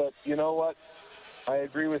tonight. But you know what? I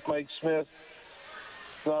agree with Mike Smith.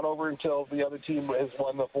 It's not over until the other team has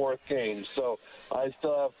won the 4th game. So I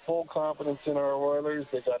still have full confidence in our Oilers.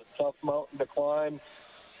 They've got a tough mountain to climb,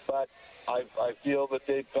 but I feel that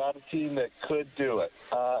they've got a team that could do it.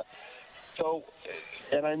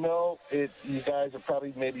 And I know you guys are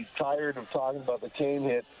probably maybe tired of talking about the Kane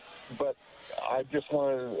hit, but I just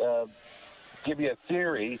want to give you a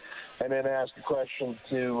theory and then ask a question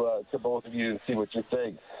to both of you and see what you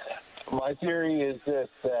think. My theory is this,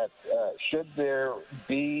 that should there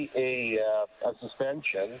be a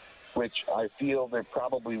suspension, which I feel there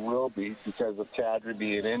probably will be because of Kadri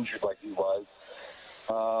being injured like he was,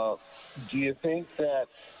 do you think that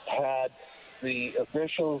had the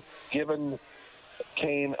officials given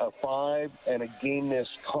Kane a 5 and a game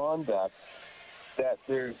misconduct, that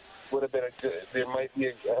there would have been there might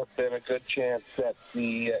have been a good chance that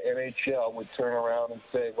the NHL would turn around and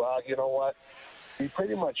say, well, you know what, we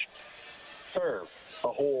pretty much serve a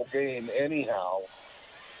whole game anyhow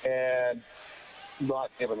and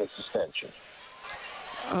not given a suspension?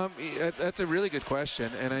 That's a really good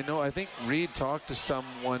question, and I think Reed talked to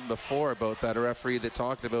someone before about that, a referee that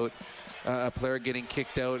talked about a player getting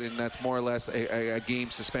kicked out, and that's more or less a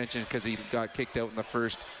game suspension because he got kicked out in the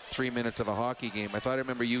first 3 minutes of a hockey game. I thought I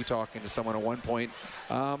remember you talking to someone at one point.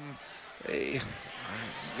 I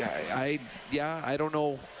don't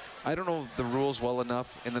know. I don't know the rules well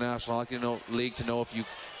enough in the National Hockey League to know if you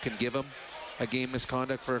can give him a game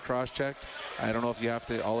misconduct for a cross-check. I don't know if you have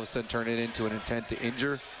to all of a sudden turn it into an intent to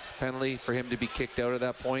injure penalty for him to be kicked out at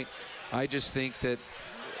that point. I just think that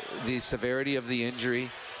the severity of the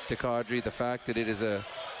injury to Kadri, the fact that it is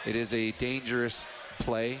a dangerous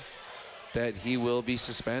play, that he will be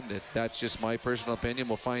suspended. That's just my personal opinion.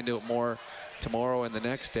 We'll find out more tomorrow and the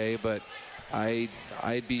next day, but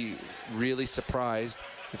I'd be really surprised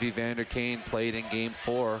if Evander Kane played in Game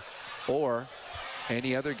 4 or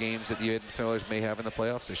any other games that the Edmonton Oilers may have in the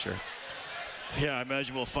playoffs this year. Yeah, I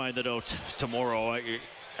imagine we'll find that out tomorrow.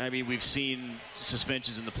 I mean, we've seen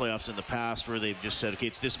suspensions in the playoffs in the past where they've just said, okay,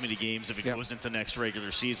 it's this many games. If it goes into next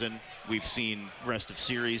regular season, we've seen rest of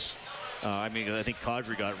series. I think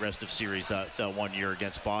Kadri got rest of series that 1 year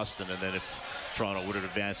against Boston, and then if Toronto would have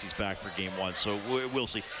advanced, he's back for Game 1. So we'll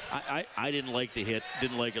see. I didn't like the hit,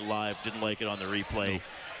 didn't like it live, didn't like it on the replay.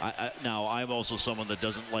 Now, I'm also someone that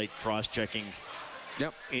doesn't like cross-checking.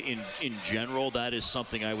 Yep. In general, that is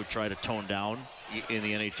something I would try to tone down in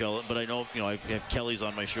the NHL. But I know, I have Kelly's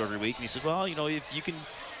on my show every week, and he said, well, if you can,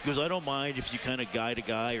 he goes, I don't mind if you kind of guide a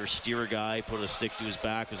guy or steer a guy, put a stick to his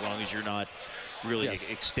back, as long as you're not really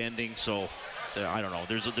extending. So I don't know.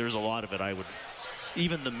 There's a lot of it. I would,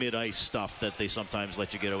 even the mid-ice stuff that they sometimes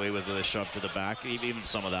let you get away with a shove to the back, even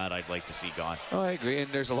some of that I'd like to see gone. Oh, I agree, and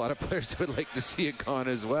there's a lot of players who would like to see it gone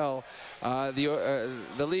as well. The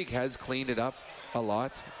league has cleaned it up a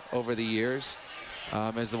lot over the years.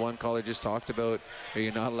 As the one caller just talked about, are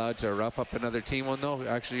you not allowed to rough up another team? Well, no,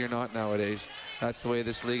 actually you're not nowadays. That's the way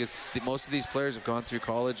this league is. Most of these players have gone through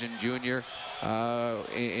college and junior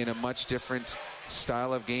in a much different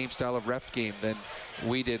style of game, style of ref game than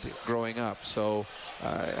we did growing up. So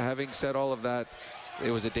having said all of that,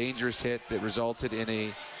 it was a dangerous hit that resulted in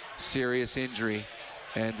a serious injury,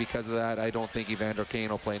 and because of that, I don't think Evander Kane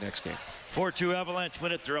will play next game. 4-2 Avalanche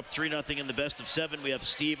win it. They're up 3-0 in the best of 7. We have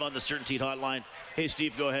Steve on the Certainty hotline. Hey,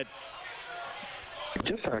 Steve, go ahead.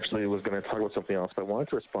 Just actually was going to talk about something else, but I wanted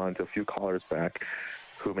to respond to a few callers back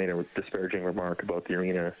who made a disparaging remark about the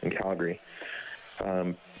arena in Calgary.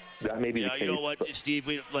 That may be the case. You know what, Steve,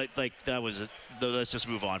 we like that was let's just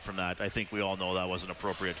move on from that. I think we all know that wasn't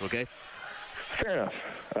appropriate, okay? Fair enough.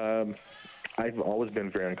 I've always been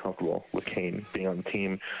very uncomfortable with Kane being on the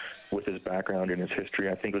team with his background and his history.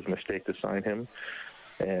 I think it was a mistake to sign him,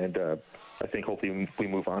 and I think hopefully we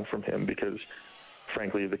move on from him because,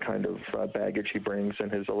 frankly, the kind of baggage he brings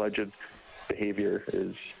and his alleged behavior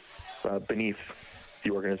is beneath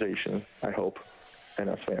the organization, I hope, and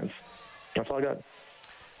us fans. That's all I got.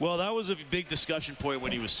 Well, that was a big discussion point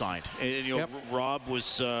when he was signed, and Rob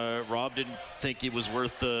didn't think it was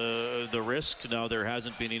worth the risk. Now there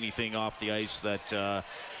hasn't been anything off the ice that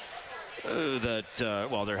there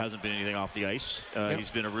hasn't been anything off the ice. He's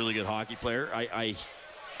been a really good hockey player.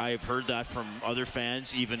 I've heard that from other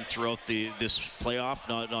fans even throughout this playoff,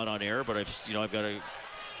 not on air, but I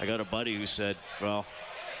got a buddy who said, well,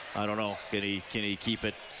 I don't know, can he keep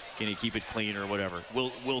it? Can he keep it clean or whatever?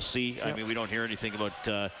 We'll see. Yep. I mean, we don't hear anything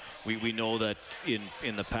about. We know that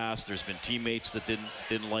in the past there's been teammates that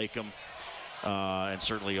didn't like him, and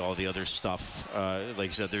certainly all the other stuff. Like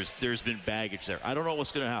I said, there's been baggage there. I don't know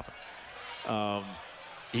what's going to happen.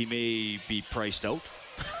 He may be priced out.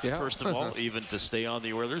 First of all, even to stay on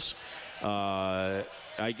the Oilers. I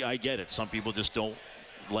get it. Some people just don't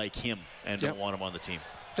like him and don't want him on the team.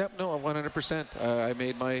 Yep. No, 100%. I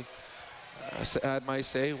made had my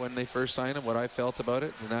say when they first signed him, what I felt about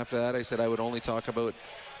it, and after that I said I would only talk about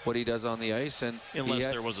what he does on the ice, and unless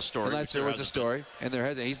there was a story. Unless there was a story, and there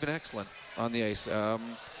hasn't. He's been excellent on the ice.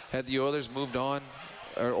 Had the Oilers moved on,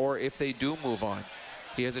 or if they do move on,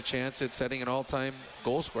 he has a chance at setting an all-time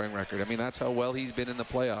goal-scoring record. I mean, that's how well he's been in the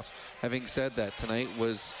playoffs. Having said that, tonight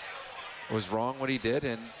was wrong what he did,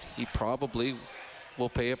 and he probably will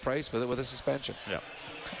pay a price with it with a suspension. Yeah.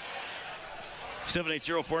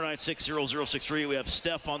 780-496-0063. We have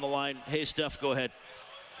Steph on the line. Hey, Steph, go ahead.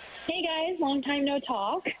 Hey, guys. Long time no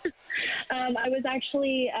talk. I was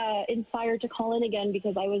actually inspired to call in again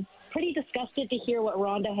because I was pretty disgusted to hear what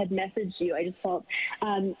Rhonda had messaged you. I just felt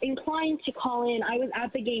inclined to call in. I was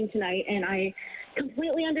at the game tonight, and I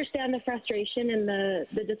completely understand the frustration and the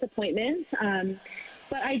disappointment.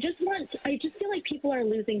 But I just feel like people are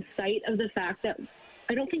losing sight of the fact that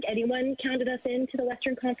I don't think anyone counted us into the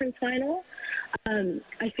Western Conference Final.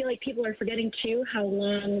 I feel like people are forgetting, too, how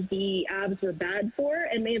long the Avs were bad for,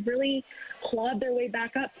 and they've really clawed their way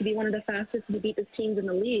back up to be one of the fastest and deepest teams in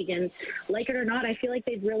the league. And like it or not, I feel like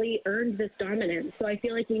they've really earned this dominance. So I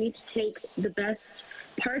feel like we need to take the best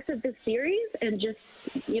parts of this series and just,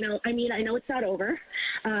 I know it's not over.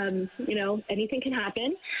 Anything can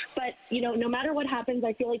happen. But, no matter what happens,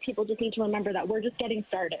 I feel like people just need to remember that we're just getting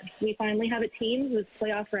started. We finally have a team who's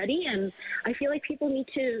playoff ready, and I feel like people need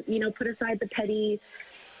to, put aside the petty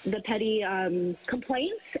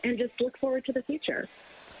complaints and just look forward to the future.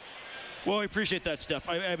 Well, I appreciate that, Steph.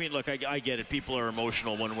 I mean, look, I get it. People are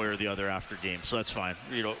emotional one way or the other after games, so that's fine.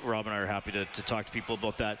 You know, Rob and I are happy to talk to people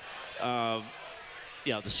about that.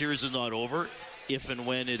 Yeah, the series is not over. If and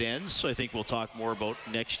when it ends, so I think we'll talk more about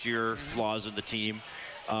next year, flaws in the team.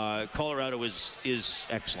 Colorado is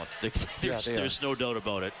excellent. There's no doubt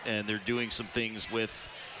about it, and they're doing some things with,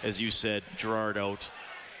 as you said, Gerard out,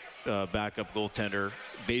 backup goaltender.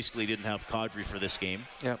 Basically didn't have Kadri for this game.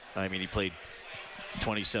 Yep. I mean, he played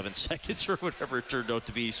 27 seconds or whatever it turned out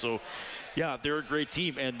to be. So, yeah, they're a great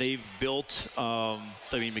team, and they've built. I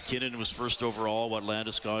mean, McKinnon was first overall.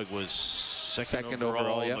 Landeskog was second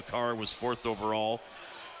overall. Yep. Makar was fourth overall.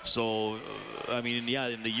 So, I mean, yeah,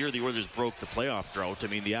 in the year the Oilers broke the playoff drought, I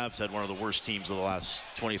mean, the Avs had one of the worst teams of the last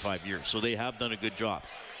 25 years. So they have done a good job.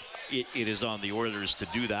 It is on the Oilers to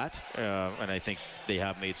do that, and I think they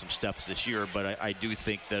have made some steps this year. But I do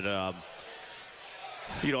think that.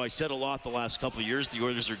 You know, I said a lot the last couple of years. The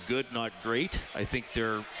Oilers are good, not great. I think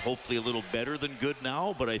they're hopefully a little better than good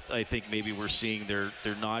now, but I think maybe we're seeing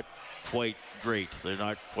they're not quite great. They're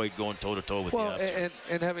not quite going toe-to-toe with the Avs.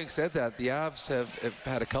 And having said that, the Avs have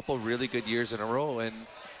had a couple really good years in a row, and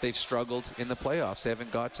they've struggled in the playoffs. They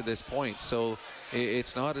haven't got to this point. So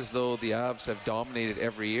it's not as though the Avs have dominated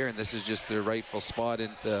every year, and this is just their rightful spot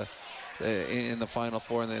in the Final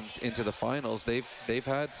Four and then into the finals. They've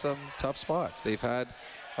had some tough spots. They've had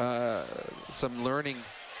some learning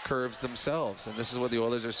curves themselves, and this is what the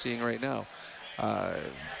Oilers are seeing right now.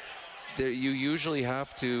 You usually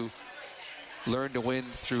have to learn to win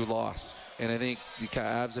through loss, and I think the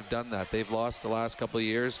Avs have done that. They've lost the last couple of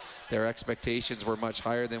years. Their expectations were much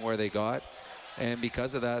higher than where they got, and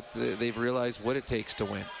because of that, they've realized what it takes to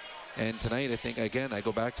win. And tonight, I think, again, I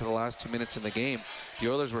go back to the last 2 minutes in the game.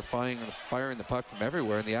 The Oilers were firing the puck from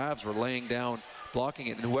everywhere, and the Avs were laying down, blocking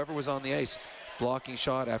it. And whoever was on the ice, blocking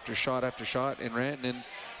shot after shot after shot. And Rantanen,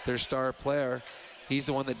 their star player, he's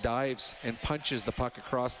the one that dives and punches the puck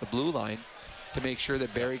across the blue line to make sure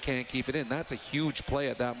that Barrie can't keep it in. That's a huge play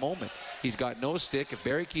at that moment. He's got no stick. If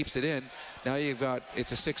Barrie keeps it in, now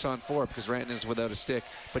it's a 6-on-4 because Rantanen's without a stick.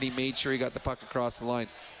 But he made sure he got the puck across the line.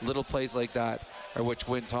 Little plays like that are which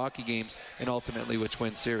wins hockey games and ultimately which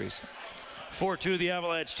wins series. 4-2, the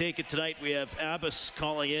Avalanche take it tonight. We have Abbas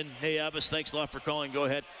calling in. Hey, Abbas, thanks a lot for calling. Go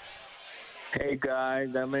ahead. Hey, guys.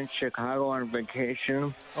 I'm in Chicago on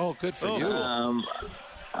vacation. Oh, good for you.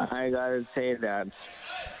 I got to say that,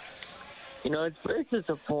 you know, it's very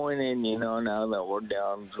disappointing, you know, now that we're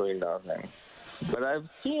down 3-0. But I've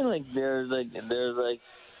seen, there's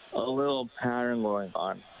a little pattern going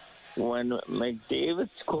on. When McDavid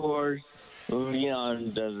scores,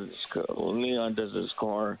 Leon doesn't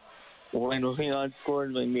score. When Leon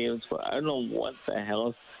scores, McDavid scores. I don't know what the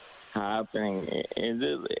hell's happening. Is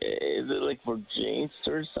it like we're jinxed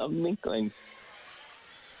or something?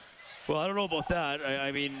 Well, I don't know about that.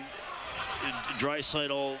 I mean,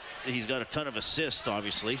 Draisaitl, he's got a ton of assists,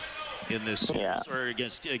 obviously, in this or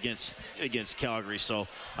against Calgary. So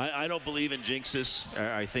I don't believe in jinxes.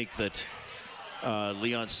 I think that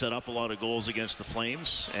Leon set up a lot of goals against the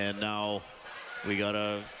Flames, and now we got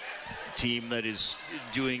a team that is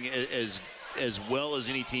doing as well as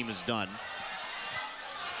any team has done,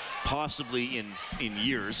 possibly in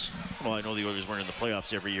years. Well, I know the Oilers weren't in the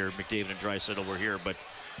playoffs every year. McDavid and Draisaitl were here, but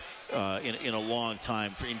in a long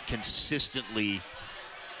time for inconsistently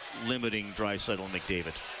limiting Draisaitl and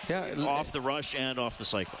McDavid. Yeah, off the rush and off the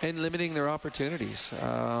cycle. And limiting their opportunities.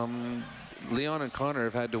 Leon and Connor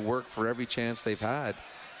have had to work for every chance they've had,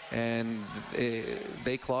 and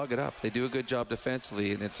they clog it up. They do a good job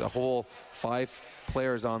defensively, and it's a whole 5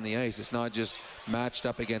 players on the ice. It's not just matched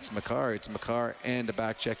up against Makar. It's Makar and a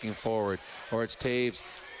back-checking forward, or it's Taves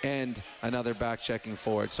and another back-checking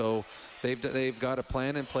forward. So they've got a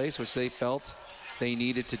plan in place, which they felt they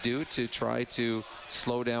needed to do to try to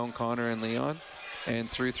slow down Connor and Leon. And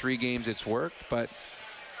through 3 games, it's worked. But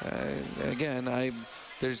again,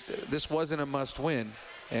 this wasn't a must-win,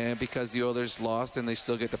 and because the Oilers lost and they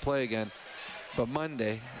still get to play again. But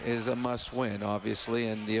Monday is a must-win, obviously,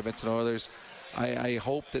 and the Edmonton Oilers, I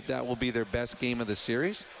hope that will be their best game of the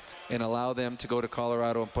series and allow them to go to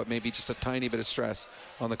Colorado and put maybe just a tiny bit of stress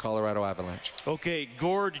on the Colorado Avalanche. Okay,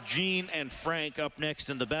 Gord, Gene, and Frank up next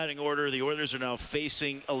in the batting order. The Oilers are now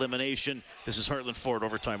facing elimination. This is Heartland Ford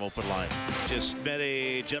Overtime Open Line. Just met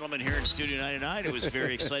a gentleman here in Studio 99 who was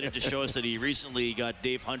very excited to show us that he recently got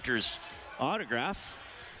Dave Hunter's autograph.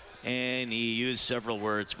 And he used several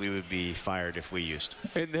words we would be fired if we used.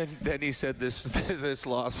 And then he said this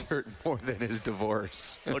loss hurt more than his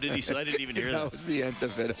divorce. Oh, did he say? I didn't even hear that. That was the end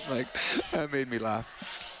of it. I'm like, that made me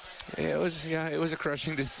laugh. It was a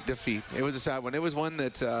crushing defeat. It was a sad one. It was one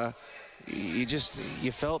that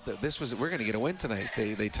you felt that we're going to get a win tonight.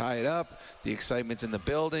 They tie it up. The excitement's in the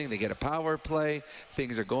building. They get a power play.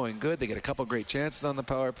 Things are going good. They get a couple great chances on the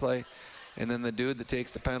power play. And then the dude that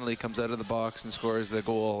takes the penalty comes out of the box and scores the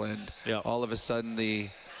goal. And all of a sudden the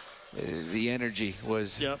energy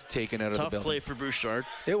was taken out of the building. Tough play for Bouchard.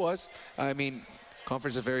 It was. I mean,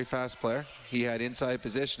 Compher's a very fast player. He had inside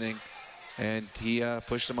positioning, and he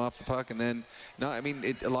pushed him off the puck. And then,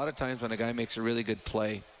 a lot of times when a guy makes a really good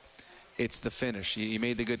play, it's the finish. He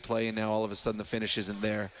made the good play, and now all of a sudden the finish isn't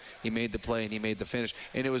there. He made the play, and he made the finish.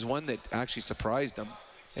 And it was one that actually surprised him.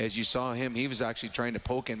 As you saw him, he was actually trying to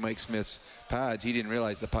poke in Mike Smith's pads. He didn't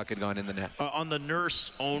realize the puck had gone in the net. On the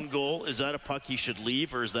Nurse own goal, is that a puck he should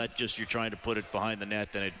leave, or is that just you're trying to put it behind the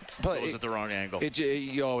net and it goes at the wrong angle?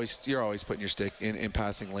 You're always putting your stick in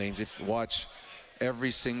passing lanes. If you watch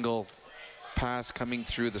every single pass coming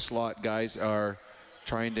through the slot, guys are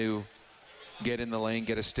trying to get in the lane,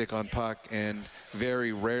 get a stick on puck, and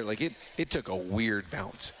very rare. Like it took a weird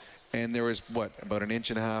bounce, and there was about an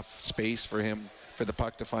inch and a half space for the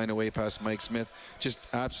puck to find a way past Mike Smith. Just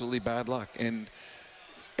absolutely bad luck. And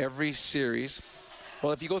every series,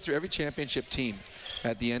 if you go through every championship team,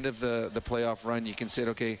 at the end of the playoff run, you can say,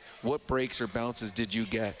 okay, what breaks or bounces did you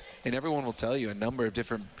get? And everyone will tell you a number of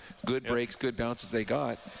different good breaks, good bounces they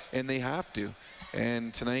got, and they have to.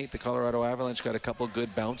 And tonight, the Colorado Avalanche got a couple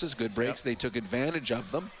good bounces, good breaks. They took advantage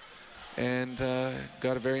of them and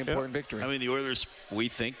got a very important victory. I mean, the Oilers, we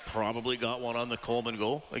think, probably got one on the Coleman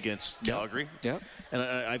goal against Calgary. Yeah. And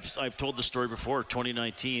I've told the story before,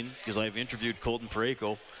 2019, because I've interviewed Colton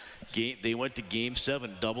Parayko. They went to Game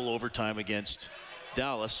 7, double overtime against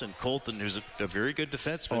Dallas, and Colton, who's a very good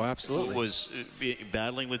defenseman, was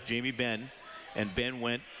battling with Jamie Benn, and Ben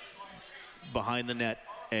went behind the net,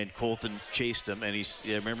 and Colton chased him. And I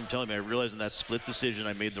remember him telling me, I realized in that split decision,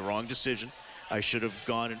 I made the wrong decision. I should have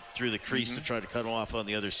gone through the crease to try to cut him off on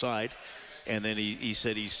the other side. And then he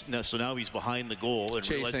said so now he's behind the goal and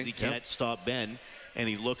realizes he can't stop Ben. And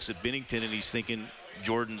he looks at Binnington and he's thinking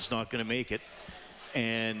Jordan's not going to make it.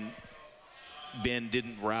 And Ben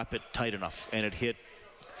didn't wrap it tight enough, and it hit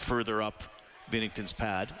further up Binnington's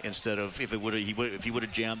pad instead of if he would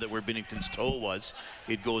have jammed it where Binnington's toe was,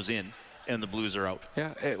 it goes in. And the Blues are out.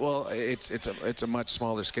 Yeah, it's a much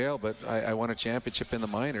smaller scale, but I won a championship in the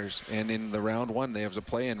minors, and in the round one, they have a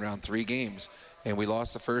play-in round, 3 games, and we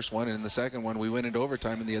lost the first one, and in the second one, we went into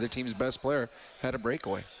overtime, and the other team's best player had a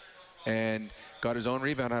breakaway, and got his own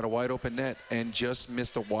rebound, had a wide-open net, and just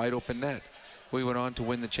missed a wide-open net. We went on to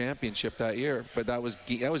win the championship that year, but that was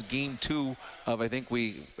game 2 of, I think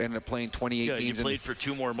we ended up playing 28 games. Yeah, you played for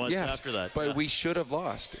 2 more months after that. But we should have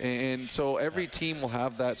lost. And so every team will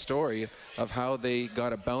have that story of how they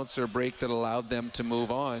got a bounce or break that allowed them to move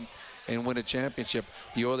on and win a championship.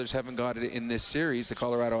 The Oilers haven't got it in this series. The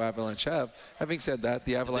Colorado Avalanche have. Having said that,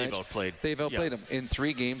 the Avalanche, they've outplayed them. In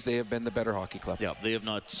 3 games, they have been the better hockey club. Yeah, they have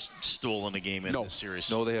not stolen a game in this series.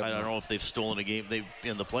 No, they have I don't know if they've stolen a game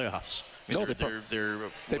in the playoffs. I mean,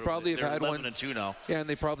 they probably have had 11-2 now. Yeah, and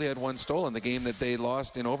they probably had one stolen. The game that they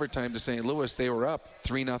lost in overtime to St. Louis, they were up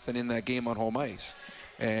 3-0 in that game on home ice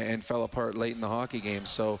and fell apart late in the hockey game.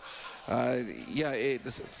 So,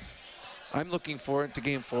 I'm looking forward to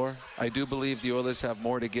Game 4. I do believe the Oilers have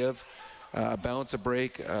more to give. A bounce, a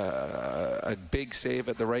break, a big save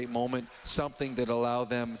at the right moment, something that allow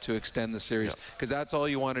them to extend the series. Because that's all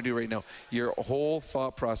you want to do right now. Your whole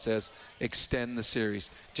thought process, extend the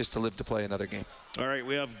series just to live to play another game. All right,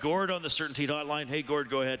 we have Gord on the Certainty Hotline. Hey, Gord,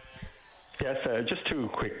 go ahead. Yes, just 2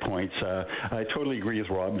 quick points. I totally agree with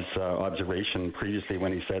Rob's observation previously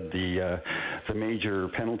when he said the major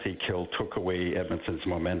penalty kill took away Edmonton's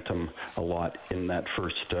momentum a lot in that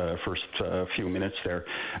first few minutes there.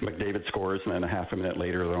 McDavid scores, and then a half a minute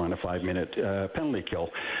later they're on a 5-minute penalty kill.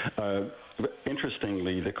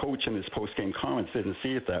 Interestingly, the coach in his post-game comments didn't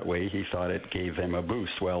see it that way. He thought it gave them a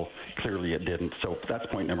boost. Well, clearly it didn't. So that's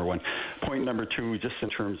point number 1. Point number 2, just in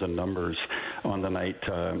terms of numbers on the night,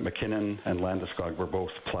 McKinnon and Landeskog were both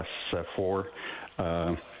 +4.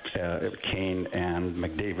 Kane and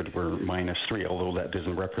McDavid were -3, although that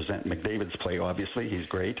doesn't represent McDavid's play. Obviously, he's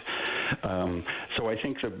great. So I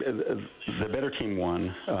think the better team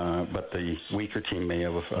won, but the weaker team may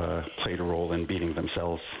have played a role in beating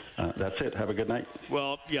themselves. That's it. Have a good night.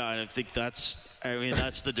 Well, yeah, and I think that's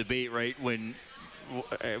the debate, right?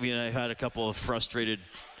 I had a couple of frustrated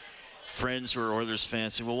friends who are Oilers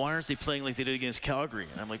fans saying, well, why aren't they playing like they did against Calgary?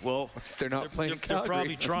 And I'm like, well, they're playing Calgary. They're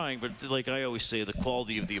probably trying, but like I always say, the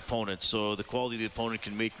quality of the opponent. So the quality of the opponent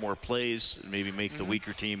can make more plays and maybe make the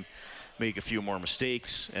weaker team make a few more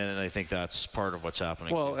mistakes, and I think that's part of what's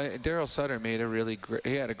happening. Well, Daryl Sutter made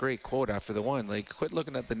he had a great quote after the one. Like, quit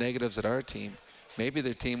looking at the negatives at our team. Maybe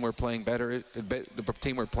the team we're playing better. The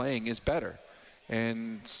team we're playing is better,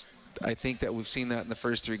 and I think that we've seen that in the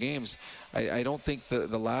first 3 games. I don't think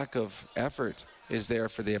the lack of effort is there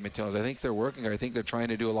for the Edmonton Oilers. I think they're working. I think they're trying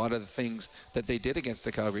to do a lot of the things that they did against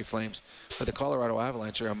the Calgary Flames. But the Colorado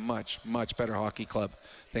Avalanche are a much, much better hockey club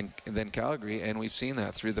than Calgary, and we've seen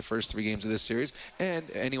that through the first 3 games of this series.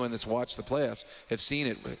 And anyone that's watched the playoffs have seen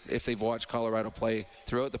it. If they've watched Colorado play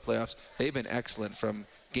throughout the playoffs, they've been excellent from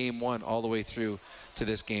Game 1 all the way through to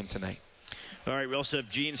this game tonight. All right, we also have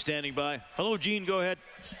Gene standing by. Hello, Gene. Go ahead.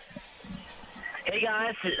 Hey,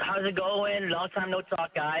 guys. How's it going? Long time no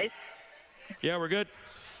talk, guys. Yeah, we're good.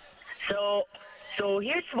 So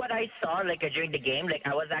here's what I saw during the game.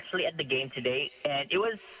 I was actually at the game today, and it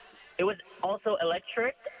was also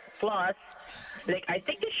electric. Plus, I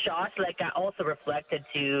think the shots also reflected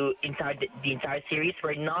to the entire series.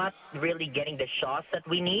 We're not really getting the shots that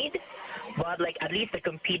we need, but at least the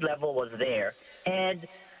compete level was there. And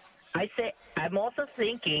I'm also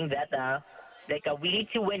thinking that we need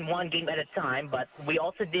to win 1 game at a time, but we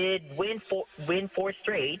also did win 4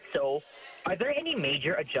 straight. So are there any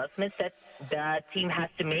major adjustments that the team has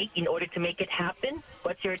to make in order to make it happen?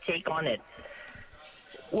 What's your take on it?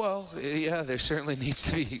 Well, yeah, there certainly needs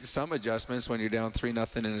to be some adjustments when you're down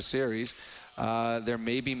 3-0 in a series. There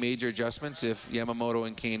may be major adjustments if Yamamoto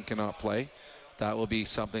and Kane cannot play. That will be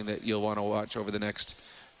something that you'll want to watch over the next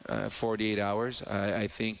 48 hours. I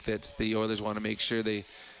think that the Oilers want to make sure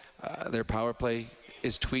their power play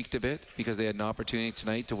is tweaked a bit because they had an opportunity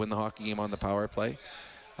tonight to win the hockey game on the power play.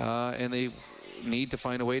 And they need to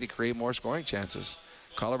find a way to create more scoring chances.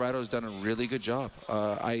 Colorado's done a really good job.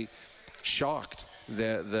 I shocked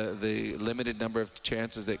the limited number of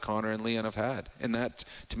chances that Connor and Leon have had. And that,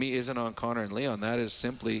 to me, isn't on Connor and Leon. That is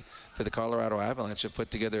simply that the Colorado Avalanche have put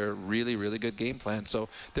together a really, really good game plan. So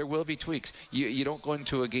there will be tweaks. You don't go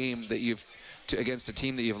into a game that against a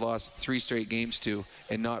team that you've lost 3 straight games to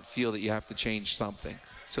and not feel that you have to change something.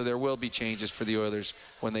 So there will be changes for the Oilers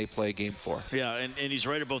when they play Game 4. Yeah, and he's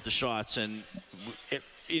right about the shots. And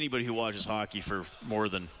anybody who watches hockey for more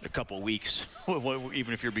than a couple of weeks,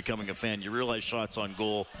 even if you're becoming a fan, you realize shots on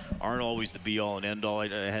goal aren't always the be-all and end-all. I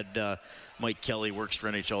had Mike Kelly, works for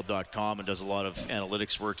NHL.com and does a lot of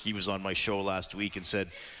analytics work. He was on my show last week and said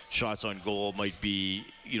shots on goal might be,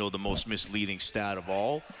 the most misleading stat of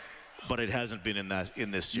all. But it hasn't been in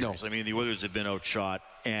this series. No. I mean, the Oilers have been outshot,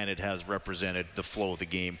 and it has represented the flow of the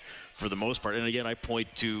game for the most part. And again, I point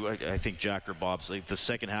to, I think Jack or Bob's, the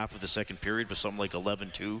second half of the second period was something like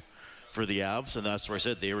 11-2 for the Avs, and that's where I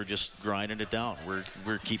said they were just grinding it down.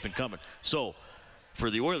 We're keeping coming. So for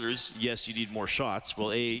the Oilers, yes, you need more shots.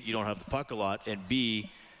 Well, A, you don't have the puck a lot, and B,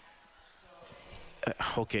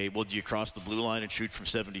 okay, well, do you cross the blue line and shoot from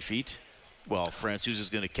 70 feet? Well, Francouz is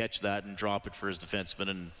going to catch that and drop it for his defenseman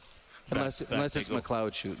and Unless it's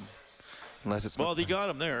McLeod shooting. Well, he got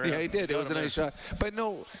him there. Yeah, he did. It was a nice shot. But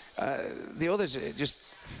no, the Oilers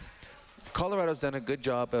Colorado's done a good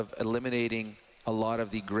job of eliminating a lot of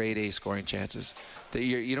the grade A scoring chances. That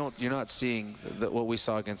you're not seeing what we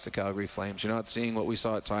saw against the Calgary Flames. You're not seeing what we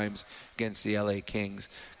saw at times against the LA Kings.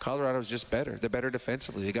 Colorado's just better. They're better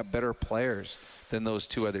defensively. They got better players than those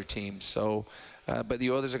 2 other teams. So, but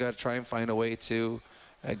the Oilers have got to try and find a way to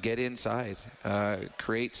get inside,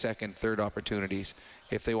 create second, third opportunities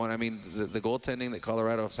if they want. I mean, the goaltending that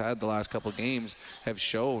Colorado has had the last couple of games have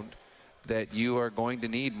shown that you are going to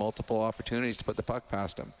need multiple opportunities to put the puck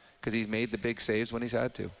past him because he's made the big saves when he's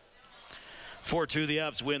had to. 4-2, the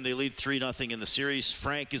Avs win. They lead 3-0 in the series.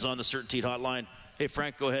 Frank is on the Certainty Hotline. Hey,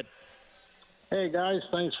 Frank, go ahead. Hey, guys,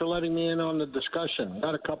 thanks for letting me in on the discussion.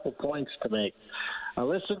 Got a couple points to make. I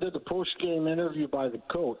listened to the post-game interview by the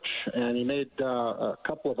coach, and he made a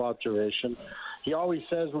couple of observations. He always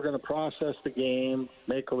says we're going to process the game,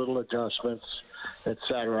 make a little adjustments,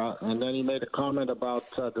 etc. And then he made a comment about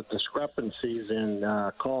the discrepancies in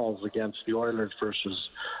calls against the Oilers versus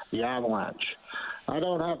the Avalanche. I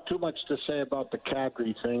don't have too much to say about the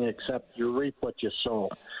Kadri thing, except you reap what you sow.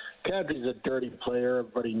 Kadri's a dirty player.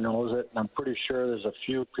 Everybody knows it, and I'm pretty sure there's a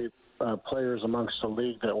few players amongst the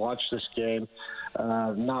league that watch this game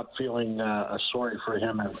not feeling sorry for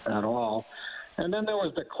him at all. And then there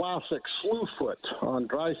was the classic slew foot on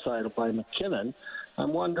Draisaitl by McKinnon.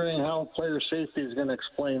 I'm wondering how player safety is going to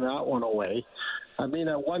explain that one away. I mean,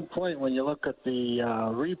 at one point when you look at the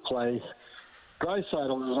replay,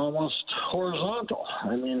 Draisaitl is almost horizontal.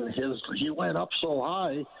 I mean, he went up so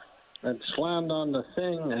high and slammed on the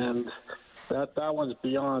thing, and that was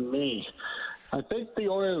beyond me. I think the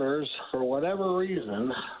Oilers, for whatever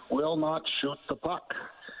reason, will not shoot the puck.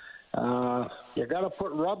 You got to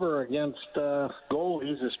put rubber against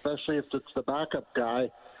goalies, especially if it's the backup guy.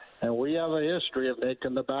 And we have a history of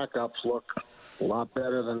making the backups look a lot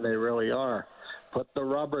better than they really are. Put the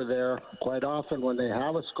rubber there. Quite often when they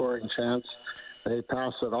have a scoring chance, they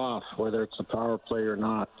pass it off, whether it's a power play or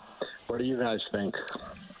not. What do you guys think?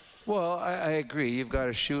 Well, I agree. You've got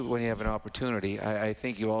to shoot when you have an opportunity. I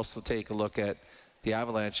think you also take a look at the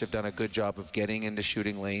Avalanche have done a good job of getting into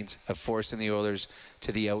shooting lanes, of forcing the Oilers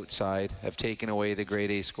to the outside, have taken away the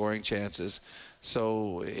grade A scoring chances.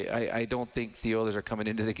 So I don't think the Oilers are coming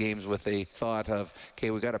into the games with a thought of,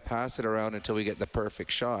 okay, we got to pass it around until we get the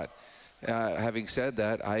perfect shot. Having said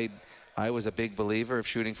that, I was a big believer of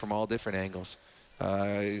shooting from all different angles.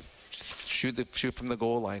 Shoot from the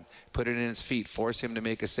goal line, put it in his feet, force him to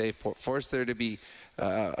make a save, force there to be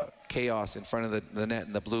chaos in front of the net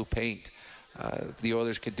in the blue paint. The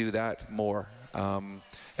Oilers could do that more.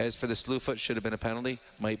 As for the slew foot, should have been a penalty,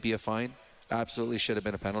 might be a fine. Absolutely should have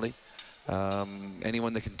been a penalty.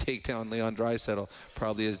 Anyone that can take down Leon Draisaitl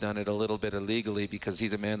probably has done it a little bit illegally, because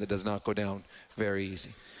he's a man that does not go down very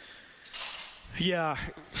easy. Yeah,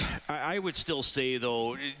 I would still say,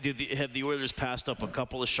 though, have the Oilers passed up a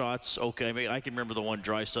couple of shots? Okay, I mean, I can remember the one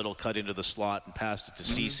Draisaitl cut into the slot and passed it to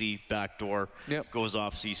Ceci, backdoor, goes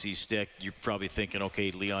off Ceci's stick. You're probably thinking,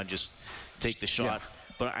 okay, Leon, just take the shot. Yeah.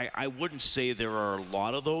 But I wouldn't say there are a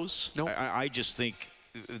lot of those. Nope. I just think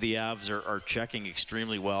the Avs are checking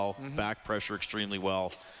extremely well, back pressure extremely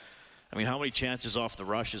well. I mean, how many chances off the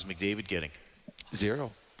rush is McDavid getting?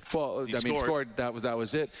 0. Well, scored. That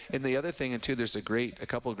was it. And the other thing, and too, there's a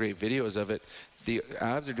couple of great videos of it. The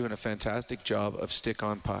Avs are doing a fantastic job of stick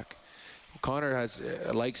on puck. Connor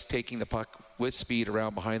likes taking the puck with speed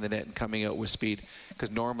around behind the net and coming out with speed,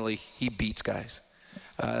 because normally he beats guys.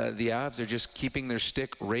 The Avs are just keeping their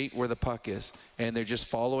stick right where the puck is, and they're just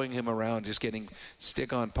following him around, just getting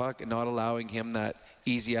stick on puck and not allowing him that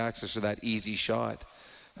easy access or that easy shot.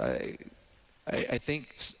 I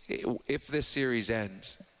think if this series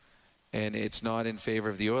ends and it's not in favor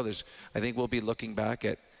of the Oilers, I think we'll be looking back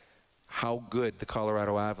at how good the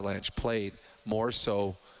Colorado Avalanche played, more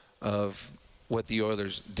so of what the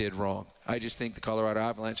Oilers did wrong. I just think the Colorado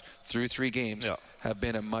Avalanche, through 3 games, have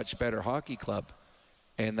been a much better hockey club.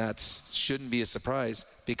 And that shouldn't be a surprise,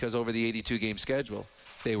 because over the 82-game schedule,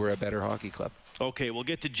 they were a better hockey club. Okay, we'll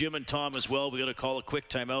get to Jim and Tom as well. We got to call a quick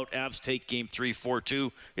timeout. Avs take game 3,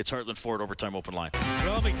 4-2. It's Heartland Ford overtime open line.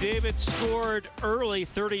 Well, McDavid scored early,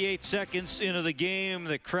 38 seconds into the game.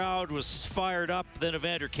 The crowd was fired up. Then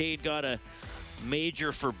Evander Kane got a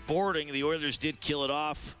major for boarding. The Oilers did kill it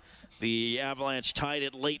off. The Avalanche tied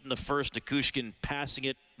it late in the first. Nichushkin passing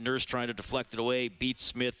it. Nurse trying to deflect it away. Beats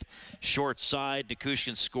Smith short side.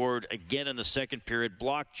 Nichushkin scored again in the second period.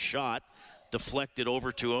 Blocked shot. Deflected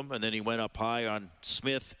over to him, and then he went up high on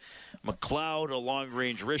Smith. McLeod, a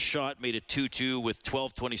long-range wrist shot, made it 2-2 with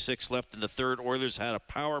 12:26 left in the third. Oilers had a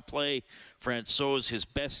power play. Francouz, his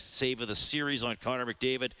best save of the series on Connor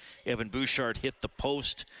McDavid. Evan Bouchard hit the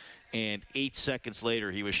post, and 8 seconds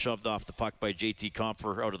later, he was shoved off the puck by J.T.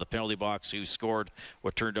 Compher out of the penalty box, who scored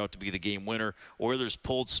what turned out to be the game winner. Oilers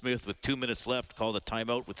pulled Smith with 2 minutes left, called a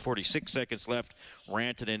timeout with 46 seconds left.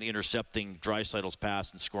 Rantanen intercepting Draisaitl's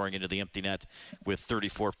pass and scoring into the empty net with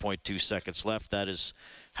 34.2 seconds left. That is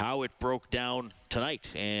how it broke down tonight,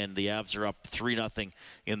 and the Avs are up 3-0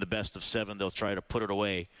 in the best of 7. They'll try to put it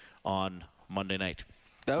away on Monday night.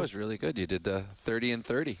 That was really good. You did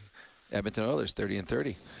 30-30. Edmonton Oilers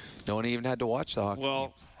 30-30. No one even had to watch the hockey game.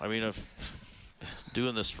 I mean, I've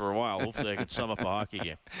doing this for a while. Hopefully I can sum up a hockey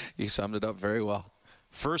game. You summed it up very well.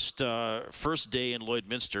 First day in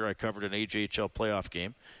Lloydminster, I covered an AJHL playoff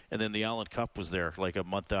game, and then the Allen Cup was there like a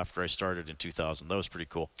month after I started in 2000. That was pretty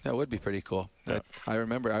cool. That would be pretty cool. Yeah. I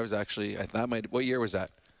remember I was actually, what year was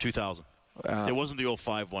that? 2000. It wasn't the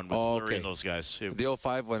 05 one with Fleury and those guys. The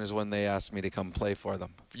 05 one is when they asked me to come play for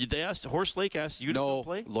them. Horse Lake asked you to come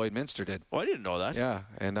play? No, Lloydminster did. Oh, I didn't know that. Yeah,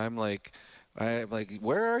 and I'm like,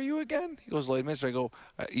 where are you again? He goes, Lloydminster. I go,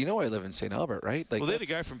 I live in St. Albert, right? Like, they had a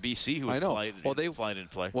guy from BC who would fly in and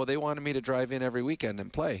play. Well, they wanted me to drive in every weekend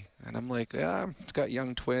and play. And I'm like, I've got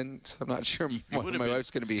young twins. I'm not sure what my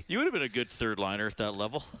wife's going to be. You would have been a good third liner at that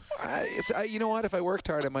level. You know what? If I worked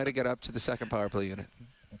hard, I might have got up to the second power play unit.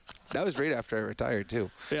 That was right after I retired, too.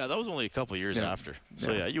 Yeah, that was only a couple of years after.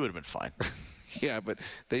 So, you would have been fine. Yeah, but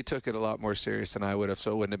they took it a lot more serious than I would have,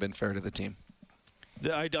 so it wouldn't have been fair to the team.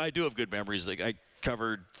 I do have good memories. Like, I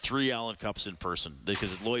covered 3 Allen Cups in person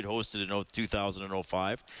because Lloyd hosted in 2000 and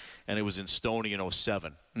 05, and it was in Stoney in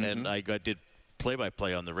 07. And I did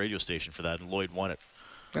play-by-play on the radio station for that, and Lloyd won it.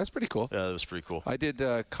 That's pretty cool. Yeah, that was pretty cool. I did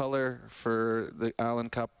color for the Allen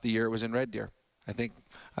Cup the year it was in Red Deer. I think,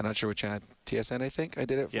 I'm not sure which channel, TSN I think I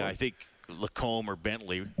did it for. Yeah, I think Lacombe or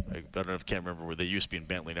Bentley. I don't know if I can't remember where they used to be in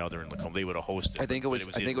Bentley. Now they're in Lacombe. They would have hosted. I think it was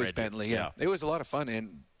Bentley. Yeah. It was a lot of fun,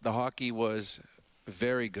 and the hockey was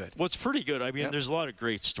very good. Well, it's pretty good. I mean, there's a lot of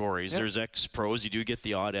great stories. There's ex-pros. You do get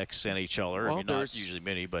the odd ex-NHLer. Well, I mean, not usually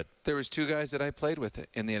many, but there was 2 guys that I played with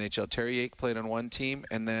in the NHL. Terry Yake played on one team,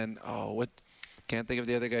 and then can't think of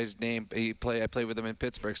the other guy's name. I played with him in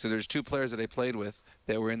Pittsburgh. So there's 2 players that I played with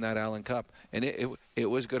that were in that Allen Cup, and it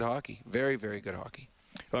was good hockey. Very, very good hockey.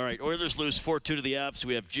 All right, Oilers lose 4-2 to the Avs.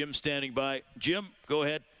 We have Jim standing by. Jim, go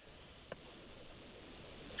ahead.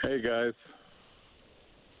 Hey, guys.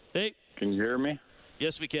 Hey. Can you hear me?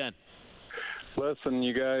 Yes, we can. Listen,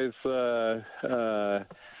 you guys, I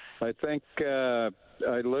think I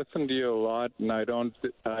listen to you a lot, and I don't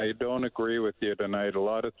agree with you tonight. A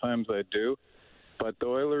lot of times I do. But the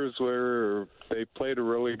Oilers they played a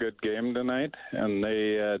really good game tonight, and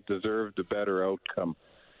they deserved a better outcome.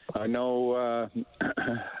 I know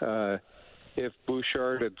if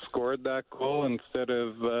Bouchard had scored that goal instead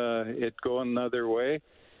of it going the other way,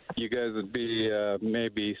 you guys would be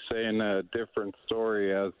maybe saying a different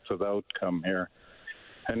story as to the outcome here.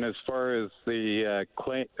 And as far as the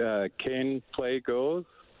Kane play goes,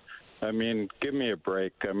 I mean, give me a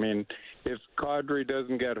break. I mean, if Kadri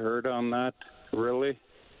doesn't get hurt on that, really,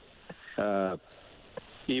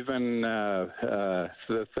 even the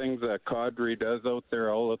things that Kadri does out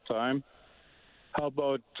there all the time, how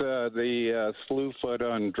about the slew foot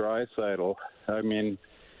on Draisaitl? I mean,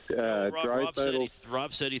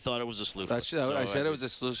 Rob said he thought it was a slew foot. I said it was a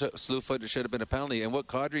slew foot. It should have been a penalty. And what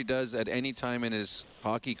Kadri does at any time in his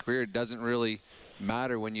hockey career doesn't really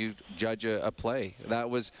matter when you judge a play. That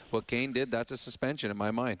was what Kane did. That's a suspension in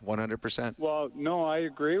my mind, 100%. Well, no, I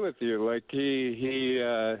agree with you. Like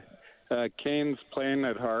Kane's playing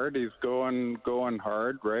it hard. He's going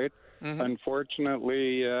hard, right? Mm-hmm.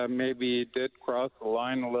 Unfortunately, maybe he did cross the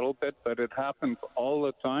line a little bit, but it happens all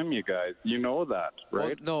the time, you guys. You know that,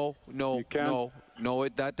 right? Well, no.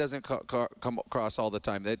 That doesn't come across all the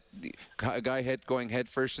time. That a guy going head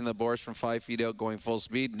first in the boards from 5 feet out, going full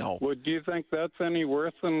speed. No. Well, do you think that's any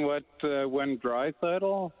worse than what when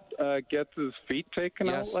Draisaitl gets his feet taken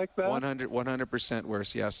out like that? 100%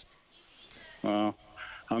 worse. Yes. Well,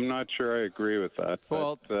 I'm not sure I agree with that.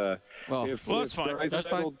 Well, that's fine. That's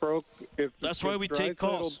fine. That's why we take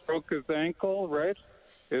calls. Broke his ankle, right?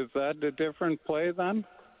 Is that a different play then?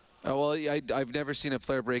 Oh, well, I've never seen a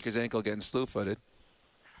player break his ankle getting slew-footed.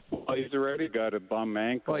 Well, he's already got a bum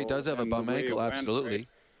ankle. Well, he does have a bum ankle, absolutely. Right?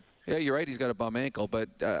 Yeah, you're right. He's got a bum ankle, but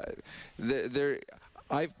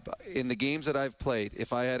in the games that I've played,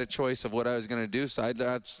 if I had a choice of what I was going to do, so I'd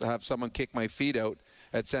have someone kick my feet out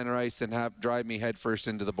at center ice and drive me head first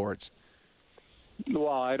into the boards. Well,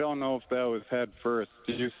 I don't know if that was head first.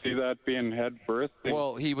 Did you see that being head first?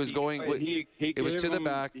 Well, he was going. It was to the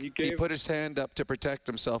back. He put his hand up to protect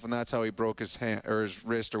himself, and that's how he broke his hand or his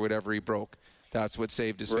wrist or whatever he broke. That's what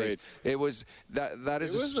saved his face. It was that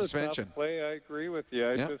is a suspension. A tough play. I agree with you.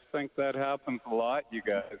 I just think that happens a lot, you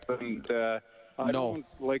guys. And I don't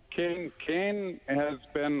like Kane has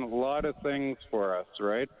been a lot of things for us,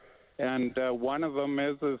 right? And one of them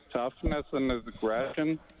is his toughness and his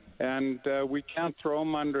aggression. And we can't throw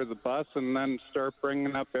him under the bus and then start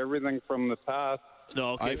bringing up everything from the past.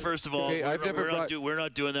 No, first of all, we're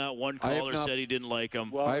not doing that. One caller said he didn't like him.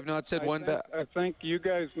 Well, I have not said one bad. I think you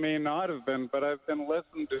guys may not have been, but I've been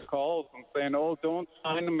listening to calls and saying, oh, don't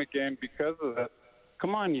sign him again because of this.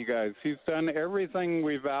 Come on, you guys. He's done everything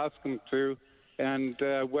we've asked him to. And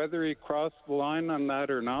whether he crossed the line on that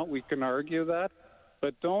or not, we can argue that.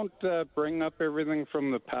 But don't bring up everything from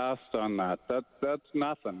the past on that. That's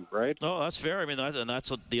nothing, right? No, that's fair. I mean,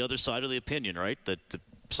 that's the other side of the opinion, right? That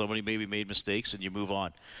somebody maybe made mistakes and you move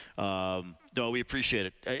on. No, we appreciate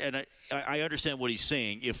it. And I understand what he's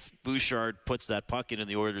saying. If Bouchard puts that puck in and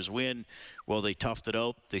the Oilers win, well, they toughed it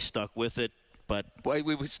out. They stuck with it. But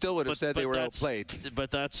we still would have said they were outplayed. But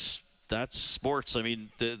that's sports. I mean,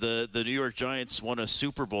 the New York Giants won a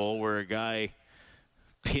Super Bowl where a guy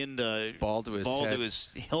pinned a ball to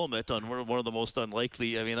his helmet on one of the most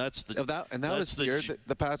unlikely. I mean, that's the that was the year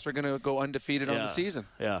the Pats were going to go undefeated on the season.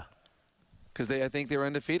 Yeah, because I think they were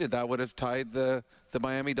undefeated. That would have tied the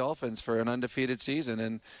Miami Dolphins for an undefeated season.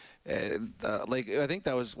 And I think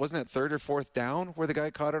that wasn't it third or fourth down where the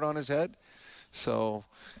guy caught it on his head. So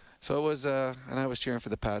it was, and I was cheering for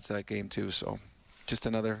the Pats that game too. So. Just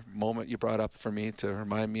another moment you brought up for me to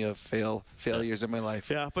remind me of failures in my life.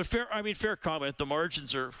 Yeah, but fair comment. The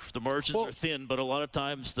margins are thin, but a lot of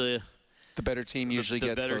times the The better team usually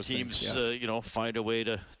gets better those teams, things, yes. find a way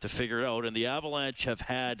to figure it out. And the Avalanche have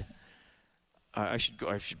had. I should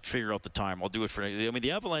figure out the time. I'll do it for. I mean,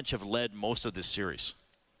 the Avalanche have led most of this series.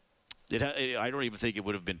 I don't even think it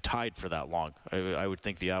would have been tied for that long. I would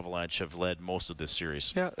think the Avalanche have led most of this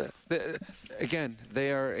series. Yeah. Again,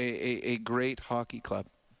 they are a great hockey club,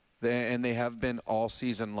 and they have been all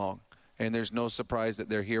season long. And there's no surprise that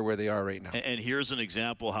they're here where they are right now. And here's an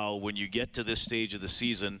example how when you get to this stage of the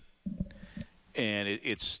season, and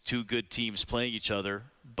it's two good teams playing each other,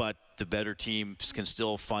 but the better teams can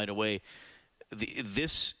still find a way.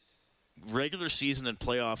 This regular season and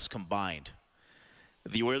playoffs combined,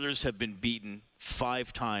 the Oilers have been beaten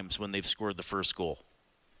 5 times when they've scored the first goal.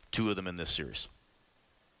 2 of them in this series.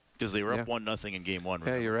 Because they were up 1-0 in game 1.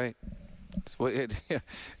 Remember? Yeah, you're right.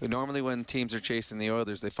 Normally when teams are chasing the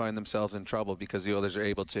Oilers, they find themselves in trouble because the Oilers are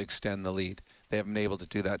able to extend the lead. They haven't been able to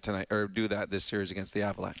do that tonight, or do that this series against the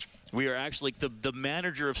Avalanche. We are actually, the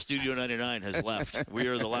manager of Studio 99 has left. We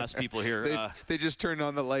are the last people here. They just turned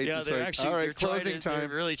on the lights. Yeah, they're actually, all right, closing time. They're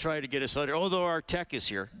really trying to get us under. Although our tech is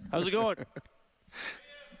here. How's it going?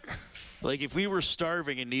 Like, if we were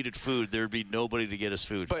starving and needed food, there'd be nobody to get us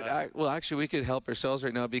food. But, actually, we could help ourselves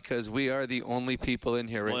right now because we are the only people in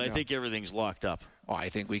here right now. Well, I think everything's locked up. Oh, I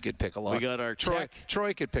think we could pick a lock. We got our tech.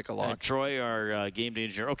 Troy could pick a lock. Troy, our game day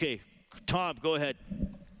engineer. Okay, Tom, go ahead.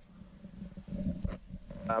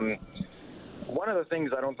 One of the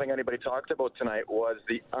things I don't think anybody talked about tonight was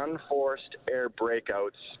the unforced air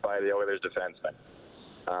breakouts by the Oilers defensemen,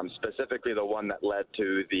 specifically the one that led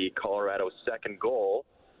to the Colorado second goal.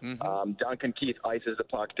 Mm-hmm. Duncan Keith ices the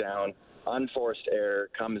puck down, unforced error,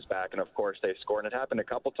 comes back, and of course they score. And it happened a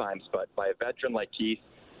couple times, but by a veteran like Keith,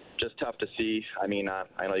 just tough to see. I mean, I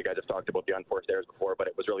know you guys have talked about the unforced errors before, but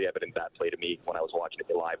it was really evident that play to me when I was watching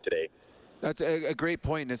it live today. That's a great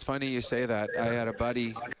point, and it's funny you say that. I had a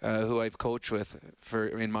buddy who I've coached with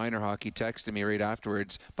in minor hockey texted me right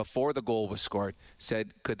afterwards, before the goal was scored,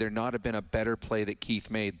 said, could there not have been a better play that Keith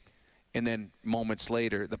made? And then moments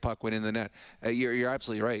later, the puck went in the net. You're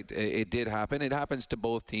absolutely right. It did happen. It happens to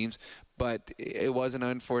both teams, but it was an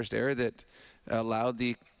unforced error that allowed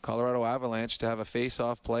the Colorado Avalanche to have a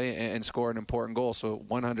face-off play and score an important goal. So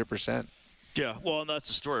 100%. Yeah, well, and that's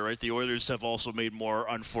the story, right? The Oilers have also made more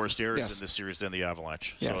unforced errors in this series than the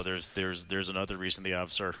Avalanche. Yes. So there's another reason the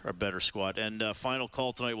Avs are a better squad. And final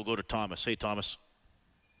call tonight, we'll go to Thomas. Hey, Thomas.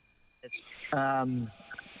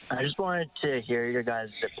 I just wanted to hear your guys'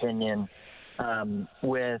 opinion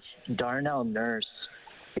with Darnell Nurse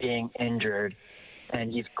being injured,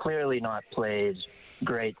 and he's clearly not played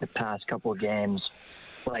great the past couple of games.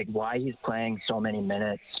 Like, why he's playing so many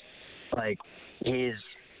minutes? Like, he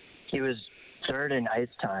was third in ice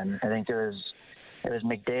time. I think it was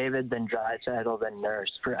McDavid, then Draisaitl, then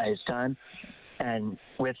Nurse for ice time. And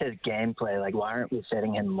with his gameplay, like, why aren't we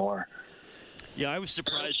sitting him more? Yeah, I was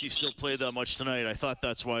surprised he still played that much tonight. I thought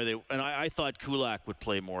that's why I thought Kulak would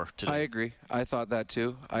play more today. I agree. I thought that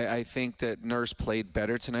too. I think that Nurse played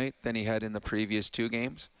better tonight than he had in the previous 2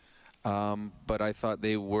 games. But I thought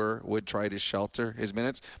they would try to shelter his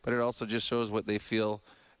minutes. But it also just shows what they feel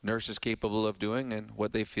Nurse is capable of doing and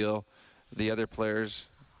what they feel the other players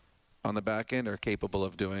on the back end are capable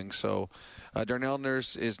of doing. So Darnell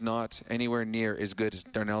Nurse is not anywhere near as good as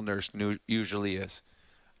Darnell Nurse usually is.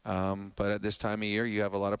 But at this time of year, you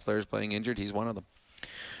have a lot of players playing injured. He's one of them.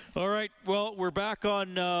 All right, well, we're back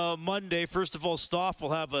on Monday. First of all, Stoff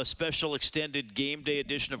will have a special extended game day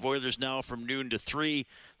edition of Oilers Now from noon to 3.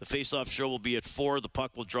 The face-off show will be at 4. The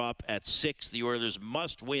puck will drop at 6. The Oilers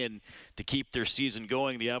must win to keep their season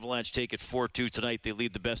going. The Avalanche take it 4-2 tonight. They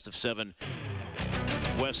lead the best of 7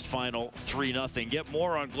 West final 3-0. Get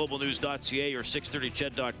more on globalnews.ca or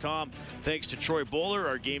 630ched.com. Thanks to Troy Bowler,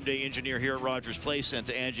 our game day engineer here at Rogers Place, and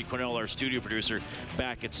to Angie Quinnell, our studio producer,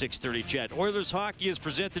 back at 630 Ched. Oilers hockey is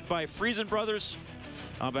presented by Friesen Brothers.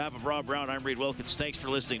 On behalf of Rob Brown, I'm Reed Wilkins. Thanks for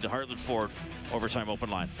listening to Heartland Ford Overtime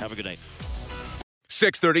Open Line. Have a good night.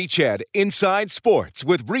 630 Ched Inside Sports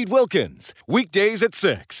with Reed Wilkins. Weekdays at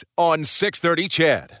 6 on 630 Ched.